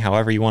stacking,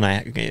 however you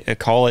want to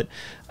call it,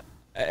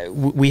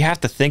 we have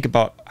to think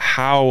about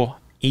how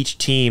each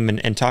team,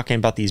 and talking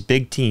about these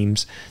big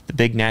teams, the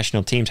big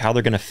national teams, how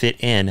they're going to fit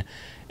in.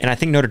 And I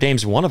think Notre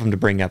Dame's one of them to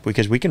bring up,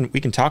 because we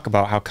can talk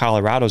about how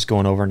Colorado's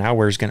going over now.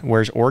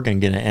 Where's Oregon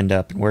going to end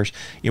up, and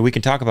we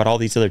can talk about all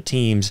these other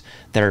teams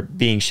that are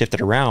being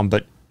shifted around,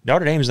 but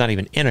Notre Dame's not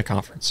even in a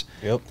conference.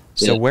 Yep.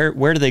 So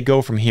where do they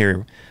go from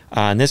here?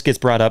 And this gets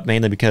brought up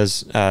mainly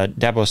because Dabo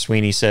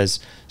Swinney says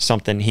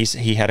something.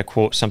 He had a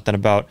quote, something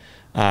about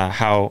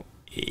how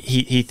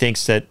he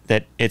thinks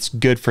that it's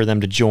good for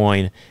them to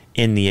join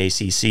in the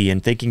ACC,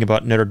 and thinking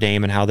about Notre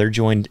Dame and how they're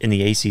joined in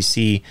the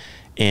ACC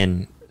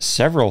in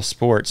several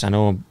sports. I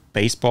know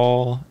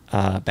baseball,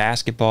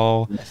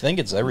 basketball. I think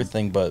it's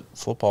everything but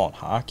football and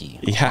hockey.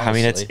 Yeah,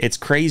 honestly. I mean, it's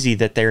crazy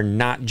that they're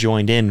not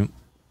joined in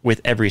with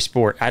every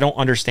sport. I don't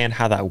understand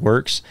how that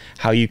works,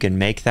 how you can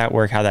make that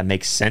work, how that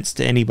makes sense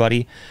to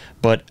anybody.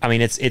 But I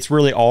mean, it's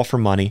really all for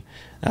money.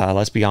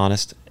 Let's be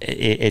honest.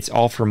 It's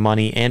all for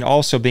money, and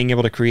also being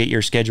able to create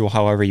your schedule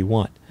however you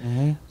want.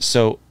 Mm-hmm.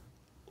 So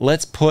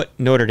let's put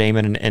Notre Dame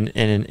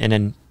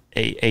in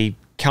a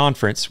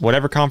conference,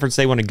 whatever conference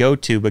they want to go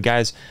to. But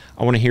guys,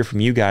 I want to hear from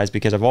you guys,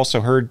 because I've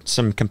also heard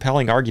some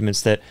compelling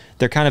arguments that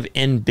they're kind of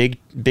in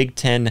Big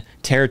Ten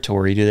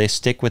territory. Do they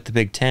stick with the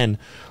Big Ten,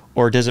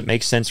 or does it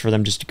make sense for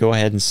them just to go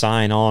ahead and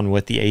sign on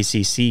with the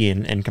ACC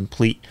and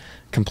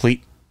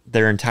complete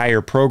their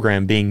entire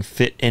program being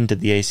fit into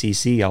the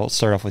ACC? I'll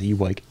start off with you,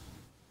 Blake.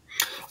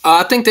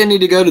 I think they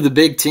need to go to the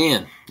Big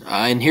Ten,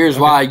 and here's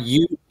why.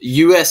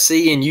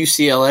 USC and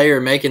UCLA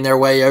are making their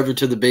way over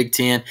to the Big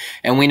Ten,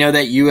 and we know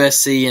that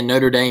USC and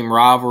Notre Dame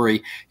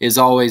rivalry is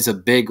always a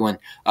big one.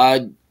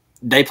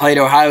 They played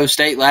Ohio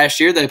State last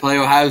year. They play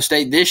Ohio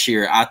State this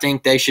year. I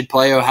think they should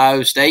play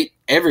Ohio State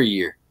every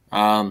year.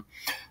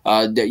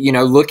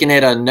 Looking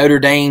at a Notre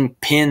Dame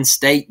Penn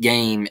State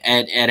game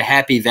at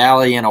Happy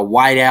Valley in a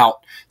whiteout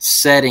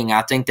setting,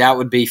 I think that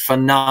would be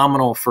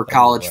phenomenal for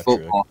college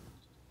football.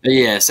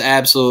 Yes,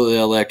 absolutely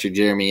electric,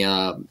 Jeremy.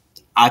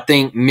 I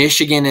think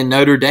Michigan and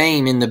Notre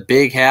Dame in the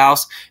big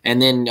house, and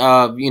then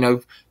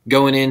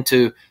going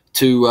into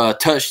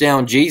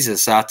touchdown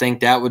Jesus, I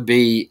think that would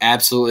be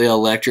absolutely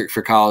electric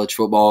for college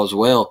football as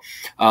well.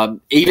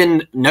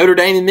 Even Notre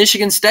Dame and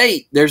Michigan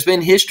State, there's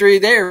been history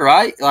there,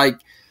 right? I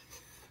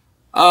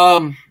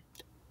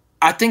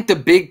think the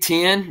Big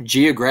Ten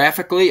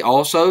geographically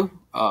also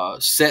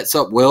sets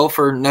up well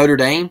for Notre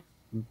Dame,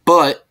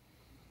 but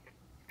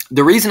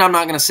the reason I'm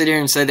not going to sit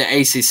here and say the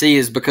ACC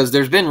is because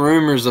there's been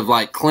rumors of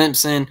like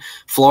Clemson,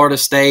 Florida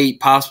State,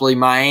 possibly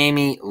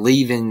Miami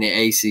leaving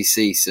the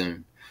ACC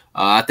soon.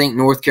 I think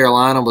North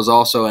Carolina was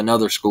also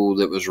another school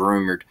that was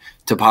rumored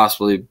to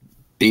possibly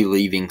be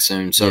leaving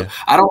soon. So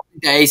I don't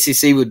think the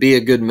ACC would be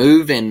a good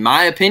move, in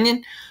my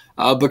opinion,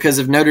 because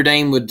if Notre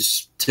Dame would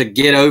to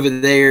get over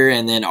there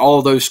and then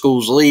all those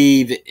schools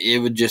leave,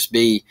 it would just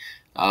be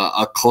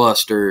a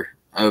cluster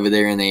over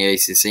there in the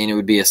ACC, and it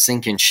would be a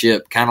sinking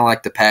ship, kind of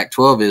like the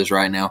Pac-12 is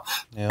right now.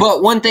 Yeah.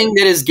 But one thing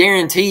that is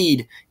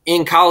guaranteed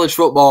in college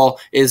football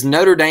is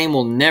Notre Dame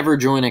will never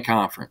join a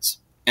conference,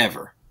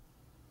 ever.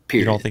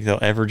 Period. You don't think they'll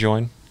ever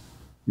join?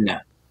 No.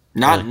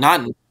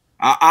 Not.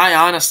 I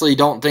honestly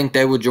don't think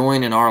they would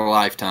join in our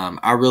lifetime.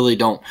 I really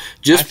don't.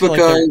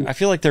 I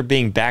feel like they're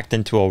being backed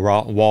into a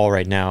wall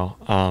right now.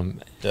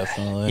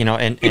 Definitely.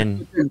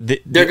 And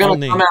they're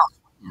going to come out.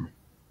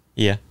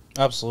 Yeah.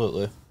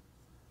 Absolutely.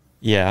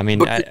 Yeah, I mean,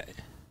 go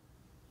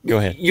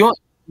ahead.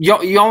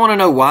 Y'all want to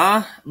know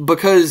why?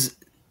 Because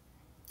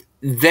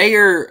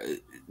their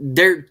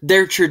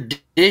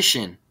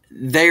tradition,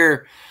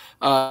 they're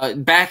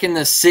back in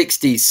the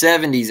 60s,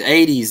 70s,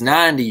 80s,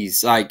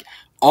 90s, like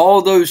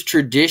all those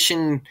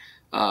tradition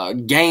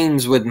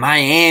games with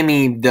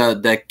Miami,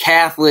 the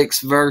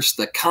Catholics versus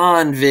the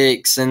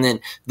convicts, and then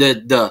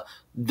the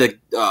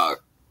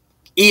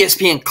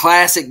ESPN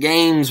Classic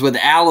games with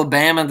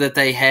Alabama that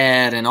they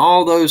had, and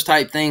all those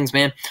type things,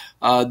 man.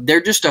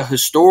 They're just a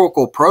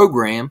historical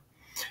program,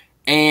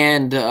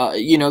 and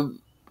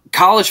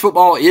college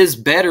football is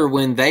better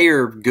when they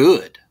are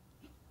good.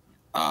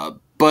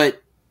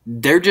 But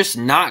they're just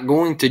not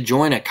going to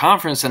join a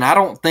conference, and I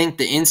don't think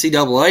the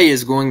NCAA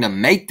is going to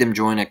make them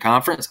join a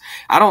conference.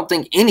 I don't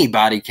think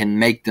anybody can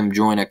make them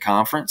join a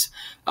conference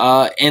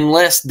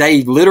unless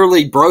they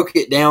literally broke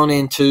it down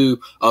into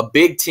a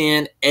Big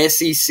Ten,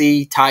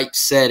 SEC type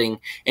setting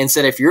and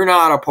said, if you're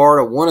not a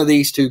part of one of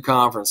these two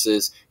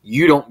conferences,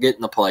 you don't get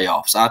in the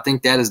playoffs. I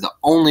think that is the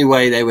only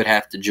way they would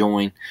have to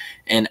join,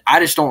 and I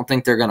just don't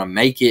think they're going to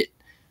make it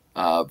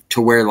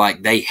to where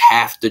like they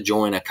have to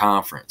join a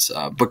conference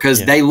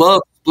because they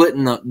love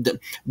splitting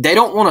they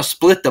don't want to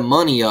split the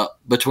money up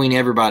between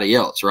everybody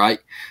else, right?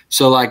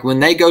 So like when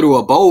they go to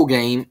a bowl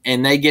game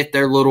and they get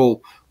their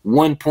little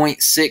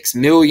 1.6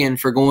 million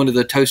for going to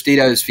the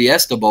Tostitos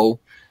Fiesta Bowl,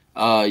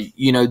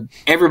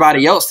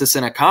 everybody else that's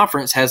in a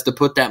conference has to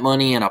put that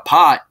money in a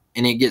pot,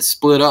 and it gets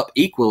split up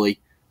equally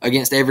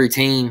against every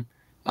team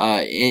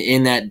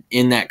in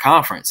that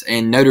conference.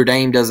 And Notre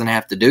Dame doesn't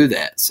have to do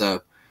that.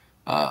 So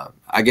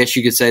I guess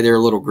you could say they're a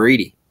little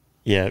greedy.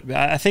 Yeah,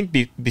 I think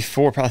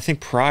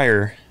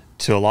prior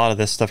to a lot of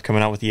this stuff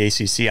coming out with the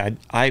ACC,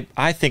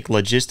 I think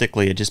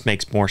logistically it just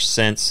makes more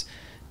sense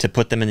to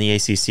put them in the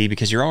ACC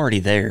because you're already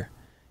there.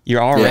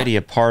 You're already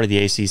a part of the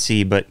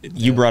ACC, but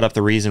you brought up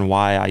the reason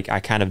why I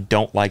kind of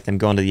don't like them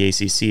going to the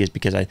ACC is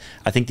because I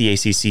think the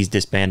ACC is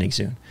disbanding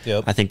soon.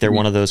 Yep. I think they're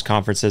one of those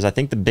conferences. I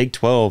think the Big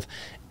 12,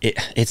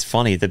 it's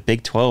funny, the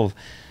Big 12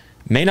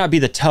 may not be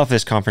the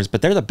toughest conference,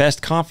 but they're the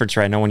best conference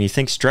right now when you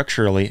think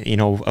structurally,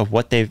 of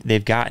what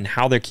they've got and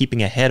how they're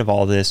keeping ahead of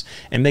all this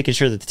and making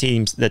sure that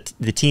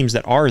the teams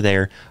that are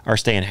there are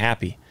staying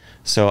happy.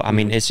 So, I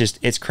mean,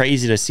 it's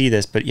crazy to see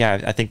this, but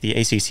yeah, I think the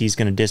ACC is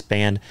going to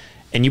disband.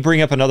 And you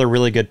bring up another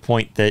really good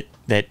point that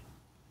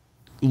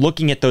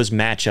looking at those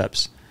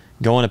matchups,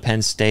 going to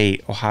Penn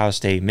State, Ohio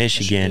State,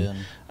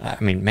 Michigan. I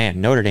mean,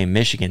 man, Notre Dame,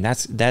 Michigan,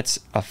 that's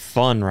a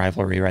fun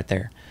rivalry right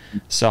there.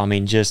 So, I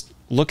mean, just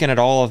looking at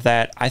all of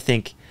that, I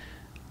think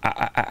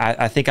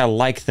I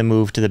like the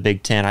move to the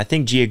Big Ten. I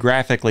think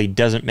geographically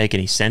doesn't make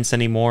any sense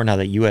anymore now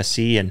that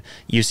USC and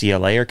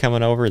UCLA are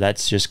coming over.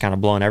 That's just kind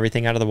of blowing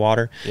everything out of the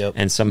water. Yep.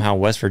 And somehow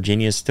West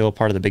Virginia is still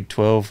part of the Big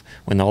 12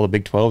 when all the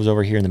Big 12's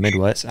over here in the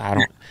Midwest. I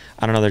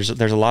don't know.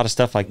 There's a lot of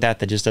stuff like that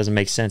just doesn't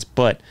make sense.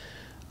 But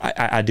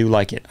I do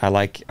like it. I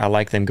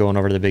like them going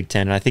over to the Big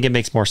Ten, and I think it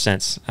makes more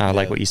sense.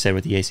 Like what you said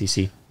with the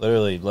ACC.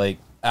 Literally, like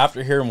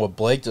after hearing what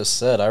Blake just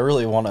said, I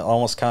really want to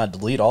almost kind of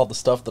delete all the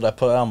stuff that I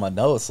put out on my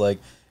notes. Like,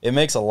 it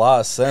makes a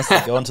lot of sense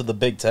to go into the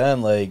Big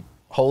Ten. Like,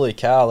 holy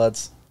cow,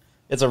 it's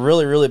a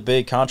really, really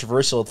big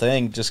controversial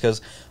thing. Just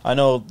because I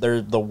know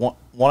they're the one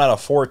out of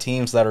 4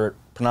 teams that are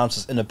pronounced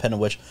as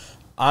independent, which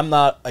I'm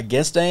not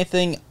against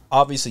anything.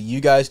 Obviously, you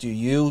guys do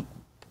you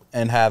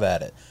and have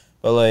at it.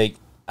 But like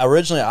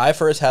originally, I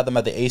first had them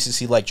at the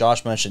ACC, like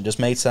Josh mentioned, just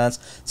made sense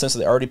since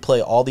they already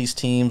play all these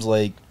teams.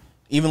 Like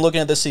even looking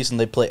at this season,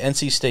 they play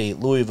NC State,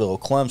 Louisville,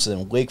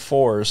 Clemson, Wake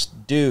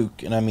Forest,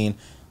 Duke, and I mean.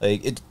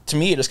 Like to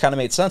me, it just kind of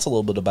made sense a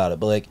little bit about it.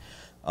 But like,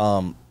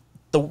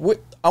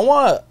 I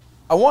want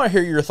to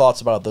hear your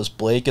thoughts about this,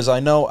 Blake, because I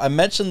know I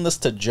mentioned this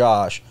to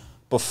Josh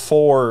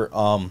before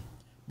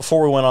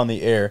we went on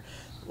the air.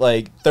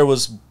 Like there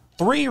was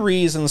 3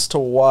 reasons to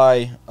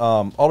why.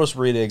 I'll just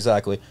read it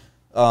exactly.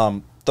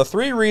 The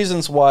 3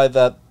 reasons why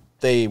that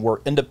they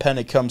were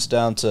independent comes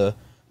down to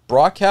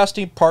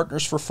broadcasting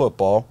partners for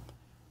football,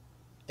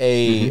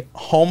 a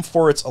home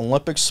for its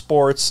Olympic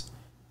sports.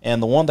 And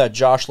the one that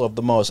Josh loved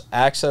the most,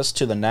 access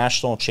to the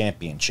national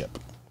championship.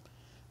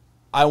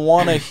 I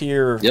want to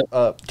hear,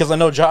 because I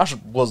know Josh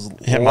was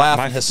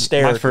laughing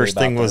hysterically. My first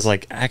thing was this.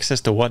 like, access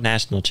to what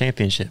national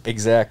championship?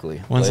 Exactly.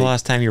 When's the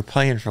last time you were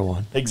playing for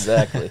one?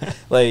 Exactly.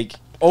 Like,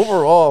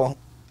 overall,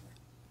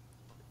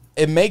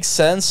 it makes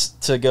sense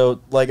to go,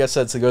 like I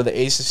said, to go to the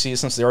ACC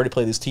since they already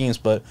play these teams.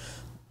 But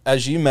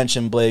as you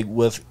mentioned, Blake,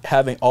 with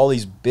having all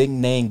these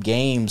big-name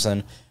games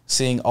and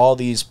seeing all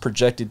these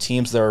projected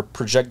teams that are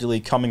projectedly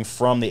coming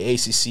from the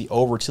ACC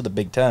over to the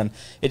Big Ten,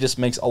 it just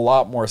makes a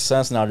lot more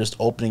sense now just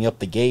opening up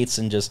the gates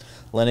and just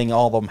letting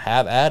all of them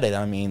have at it.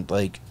 I mean,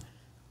 like,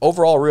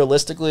 overall,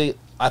 realistically,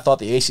 I thought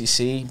the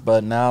ACC,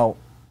 but now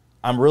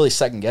I'm really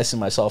second-guessing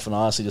myself and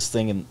honestly just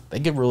thinking they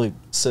could really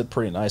sit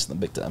pretty nice in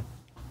the Big Ten.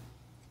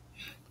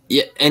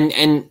 Yeah,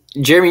 and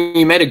Jeremy,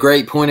 you made a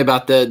great point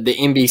about the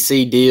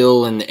NBC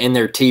deal and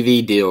their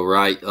TV deal,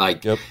 right?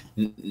 Like,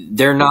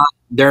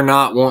 they're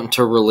not wanting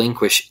to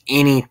relinquish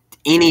any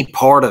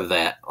part of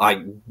that. Like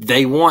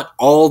they want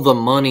all the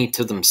money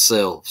to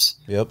themselves.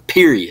 Yep.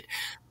 Period.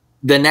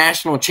 The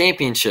national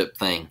championship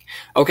thing.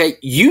 Okay,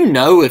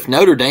 if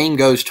Notre Dame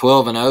goes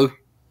 12-0,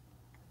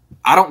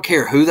 I don't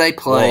care who they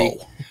play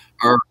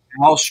or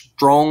how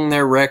strong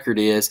their record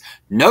is.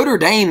 Notre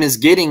Dame is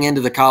getting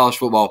into the college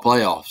football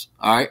playoffs.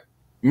 All right.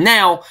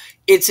 Now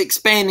it's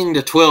expanding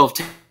to 12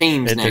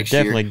 teams next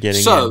year. Definitely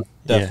getting in.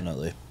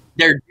 Definitely.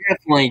 They're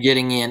definitely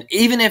getting in.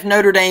 Even if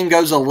Notre Dame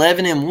goes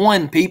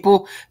 11-1,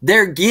 people,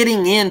 they're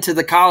getting into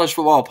the college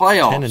football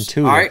playoffs.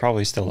 10-2, they're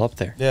probably still up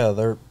there. Yeah,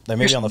 they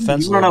may be on the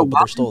fence a little bit, but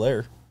they're still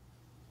there.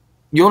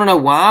 You want to know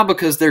why?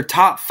 Because they're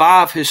top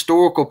 5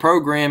 historical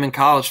program in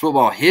college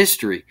football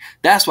history.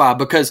 That's why.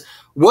 Because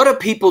what do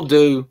people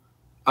do?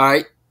 All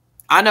right,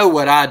 I know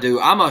what I do.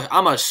 I'm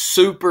a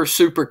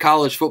super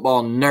college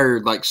football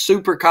nerd, like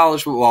super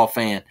college football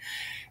fan.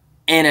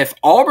 And if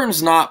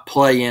Auburn's not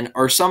playing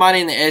or somebody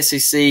in the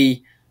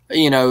SEC,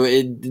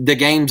 the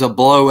game's a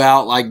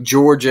blowout like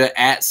Georgia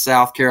at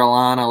South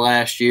Carolina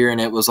last year, and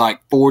it was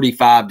like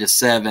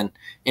 45-7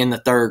 in the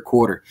third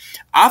quarter.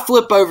 I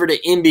flip over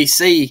to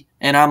NBC,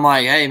 and I'm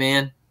like, hey,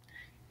 man,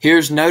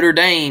 here's Notre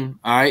Dame,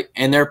 all right,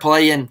 and they're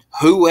playing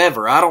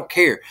whoever. I don't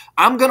care.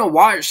 I'm going to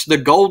watch the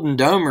Golden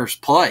Domers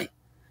play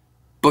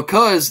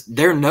because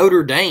they're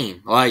Notre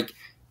Dame. Like,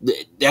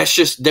 that's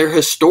just, they're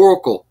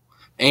historical.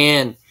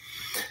 And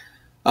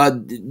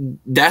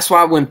that's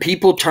why when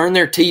people turn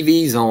their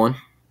TVs on,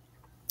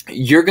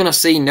 you're going to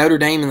see Notre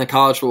Dame in the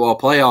college football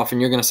playoff,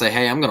 and you're going to say,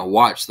 hey, I'm going to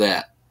watch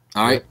that.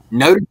 All right. Yep.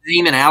 Notre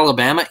Dame and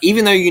Alabama,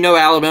 even though you know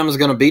Alabama's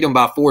going to beat them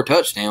by 4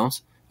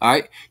 touchdowns, all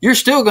right, you're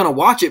still going to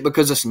watch it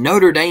because it's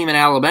Notre Dame and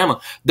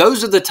Alabama.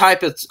 Those are the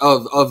type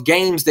of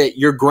games that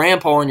your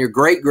grandpa and your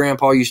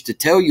great-grandpa used to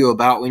tell you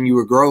about when you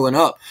were growing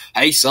up.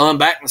 Hey, son,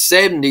 back in the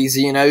 70s,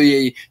 you know,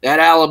 that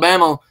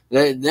Alabama,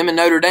 them and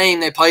Notre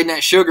Dame, they played in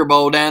that Sugar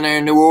Bowl down there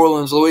in New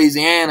Orleans,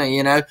 Louisiana,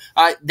 you know.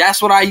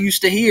 That's what I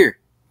used to hear,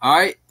 all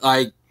right?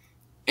 Like,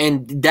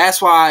 and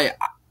that's why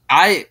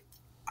I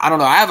don't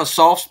know, I have a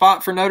soft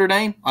spot for Notre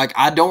Dame. Like,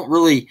 I don't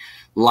really –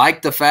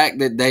 like the fact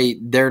that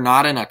they're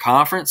not in a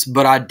conference,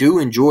 but I do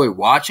enjoy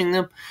watching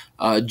them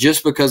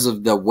just because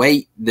of the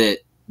weight that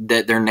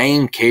their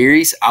name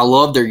carries. I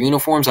love their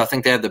uniforms. I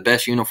think they have the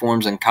best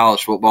uniforms in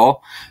college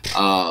football.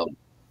 I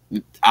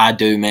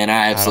do, man.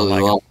 I absolutely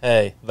love them.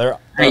 Hey, their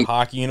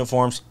hockey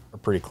uniforms are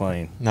pretty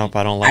clean. Nope,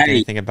 I don't like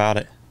anything about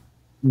it.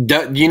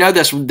 You know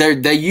this?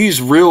 They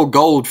use real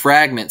gold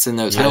fragments in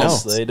those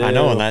helmets. They do. I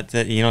know, and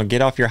that you know,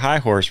 get off your high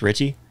horse,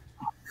 Richie.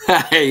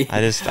 Hey,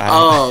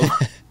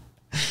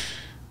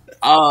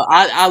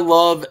 I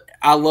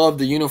love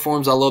the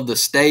uniforms. I love the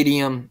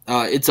stadium.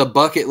 It's a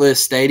bucket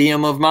list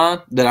stadium of mine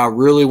that I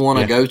really want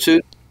to go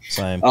to.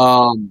 Same.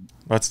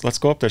 Let's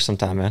go up there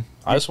sometime, man.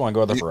 I just want to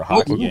go there for a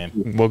hockey game.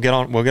 We'll get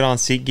on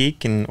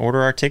SeatGeek and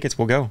order our tickets.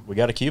 We'll go. We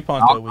got a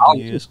coupon code we can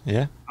use.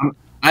 Yeah.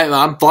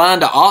 I'm flying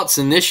to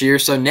Autzen this year,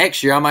 so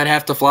next year I might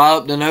have to fly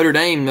up to Notre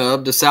Dame,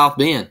 up to South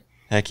Bend.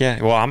 Heck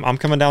yeah! Well, I'm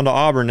coming down to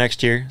Auburn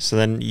next year, so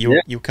then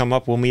you come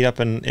up. We'll meet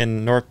up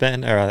in North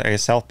Bend or I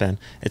guess South Bend.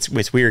 It's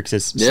weird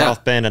because it's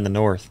South Bend and the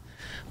North,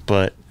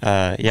 but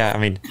I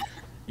mean,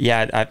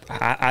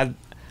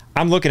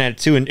 I'm looking at it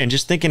too, and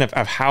just thinking of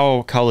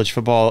how college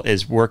football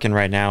is working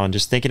right now, and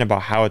just thinking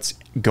about how it's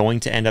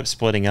going to end up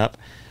splitting up.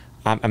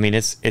 I mean,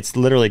 it's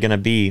literally going to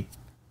be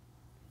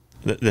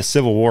the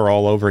Civil War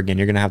all over again.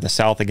 You're going to have the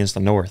South against the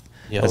North.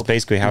 Yep. That's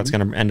basically how it's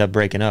going to end up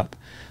breaking up.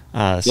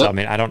 So I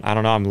mean, I don't know.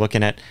 I'm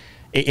looking at.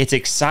 It's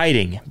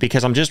exciting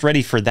because I'm just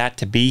ready for that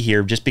to be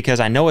here, just because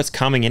I know it's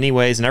coming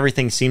anyways, and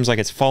everything seems like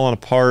it's falling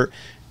apart,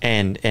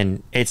 and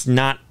it's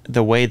not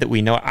the way that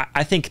we know.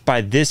 I think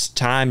by this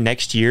time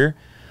next year,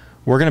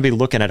 we're going to be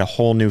looking at a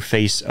whole new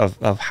face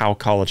of how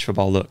college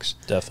football looks.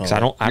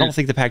 Definitely. I don't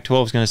think the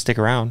Pac-12 is going to stick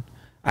around.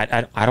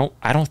 I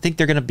don't think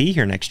they're going to be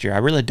here next year. I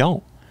really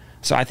don't.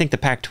 So I think the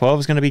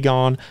Pac-12 is going to be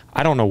gone.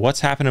 I don't know what's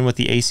happening with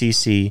the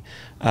ACC,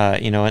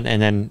 and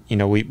then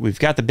we've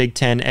got the Big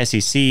Ten,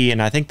 SEC,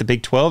 and I think the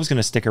Big 12 is going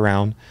to stick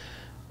around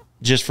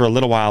just for a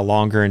little while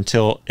longer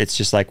until it's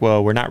just like,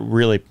 well, we're not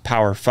really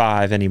Power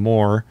 5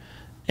 anymore,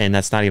 and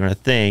that's not even a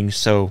thing.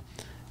 So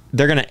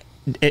they're going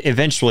to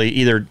eventually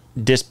either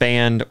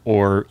disband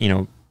or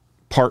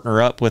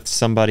partner up with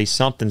somebody.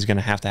 Something's going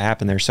to have to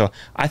happen there. So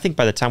I think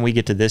by the time we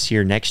get to this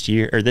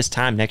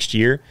time next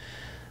year,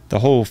 the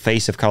whole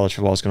face of college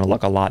football is going to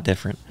look a lot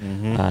different.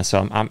 Mm-hmm.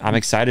 So I'm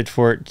excited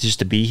for it just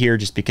to be here,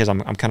 just because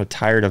I'm kind of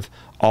tired of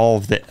all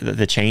of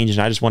the change, and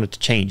I just want it to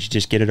change,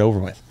 just get it over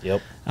with.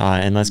 Yep.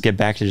 And let's get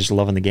back to just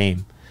loving the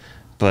game.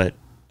 But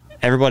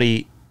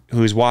everybody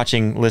who's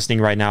watching,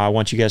 listening right now, I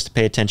want you guys to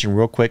pay attention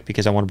real quick,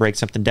 because I want to break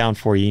something down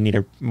for you. You need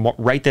to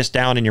write this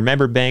down in your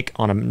member bank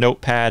on a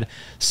notepad,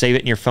 save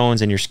it in your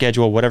phones, in your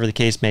schedule, whatever the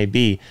case may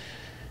be.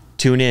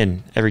 Tune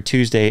in every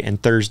Tuesday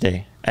and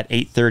Thursday at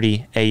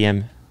 8:30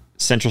 a.m.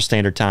 Central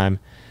Standard Time,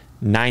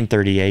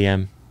 9:30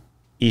 a.m.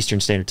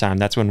 Eastern Standard Time.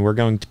 That's when we're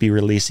going to be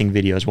releasing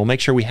videos. We'll make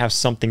sure we have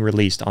something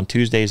released on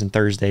Tuesdays and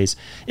Thursdays.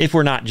 If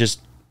we're not,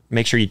 just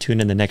make sure you tune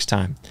in the next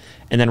time.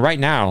 And then right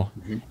now,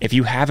 if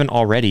you haven't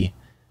already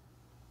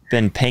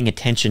been paying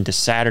attention to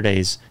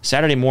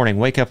Saturday morning,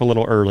 wake up a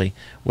little early.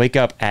 Wake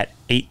up at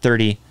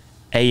 8:30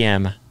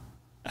 a.m.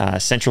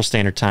 Central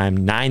Standard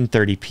Time,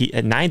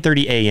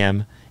 9:30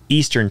 a.m.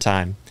 Eastern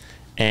Time.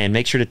 And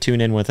make sure to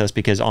tune in with us,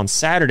 because on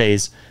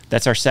Saturdays,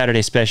 that's our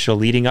Saturday special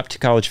leading up to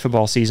college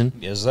football season.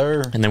 Yes,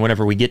 sir. And then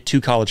whenever we get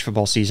to college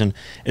football season,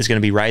 it's going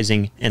to be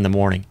Rising in the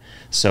morning.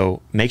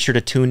 So make sure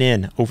to tune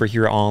in over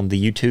here on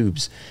the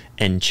YouTubes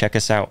and check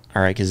us out,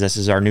 all right? Because this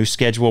is our new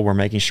schedule. We're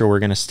making sure we're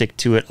going to stick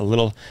to it a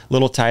little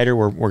tighter.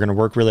 We're going to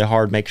work really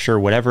hard, make sure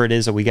whatever it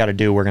is that we got to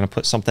do, we're going to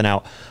put something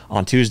out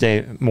on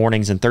Tuesday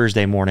mornings and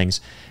Thursday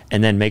mornings,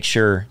 and then make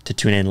sure to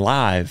tune in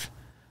live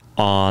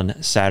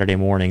on Saturday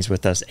mornings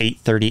with us,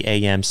 8:30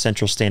 a.m.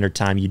 Central Standard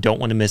Time. You don't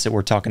want to miss it.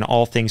 We're talking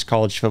all things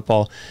college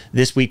football.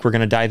 This week, we're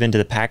going to dive into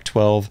the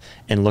Pac-12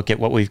 and look at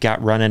what we've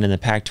got running in the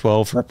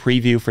Pac-12 for a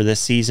preview for this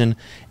season.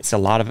 It's a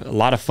lot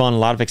of fun, a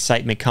lot of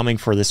excitement coming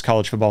for this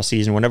college football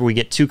season. Whenever we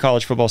get to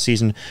college football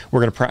season,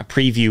 we're going to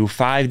preview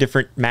 5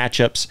 different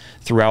matchups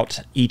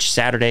throughout each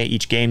Saturday,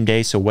 each game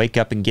day. So wake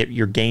up and get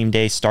your game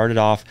day started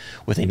off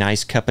with a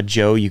nice cup of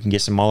Joe. You can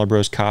get some Mahler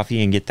Bros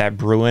coffee and get that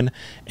brewing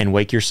and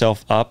wake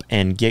yourself up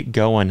and get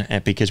going,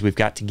 because we've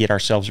got to get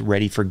ourselves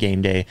ready for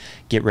game day,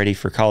 get ready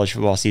for college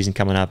football season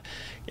coming up.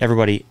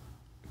 Everybody,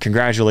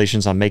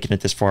 congratulations on making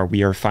it this far.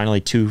 We are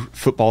finally to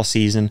football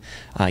season.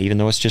 Even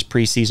though it's just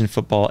preseason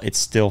football, it's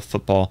still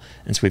football,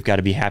 and so we've got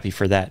to be happy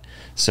for that.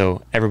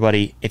 So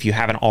everybody, if you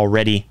haven't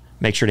already,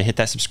 make sure to hit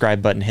that subscribe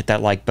button, hit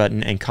that like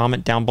button, and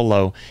comment down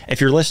below.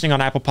 If you're listening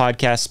on Apple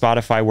Podcasts,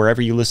 Spotify,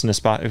 wherever you listen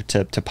to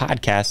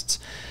podcasts,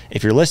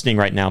 if you're listening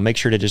right now, make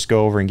sure to just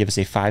go over and give us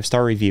a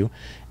 5-star review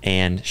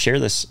and share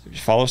this.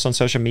 Follow us on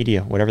social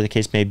media, whatever the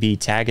case may be.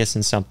 Tag us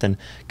in something.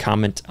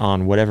 Comment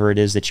on whatever it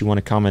is that you want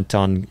to comment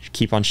on.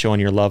 Keep on showing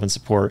your love and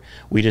support.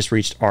 We just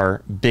reached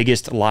our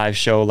biggest live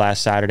show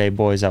last Saturday,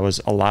 boys. That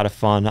was a lot of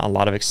fun, a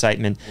lot of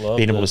excitement,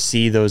 being able to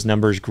see those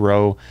numbers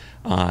grow,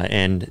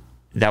 and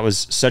that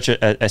was such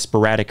a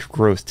sporadic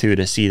growth, too,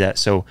 to see that.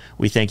 So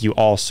we thank you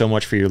all so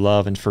much for your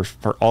love and for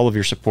all of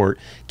your support.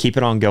 Keep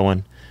it on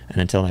going,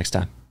 and until next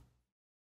time.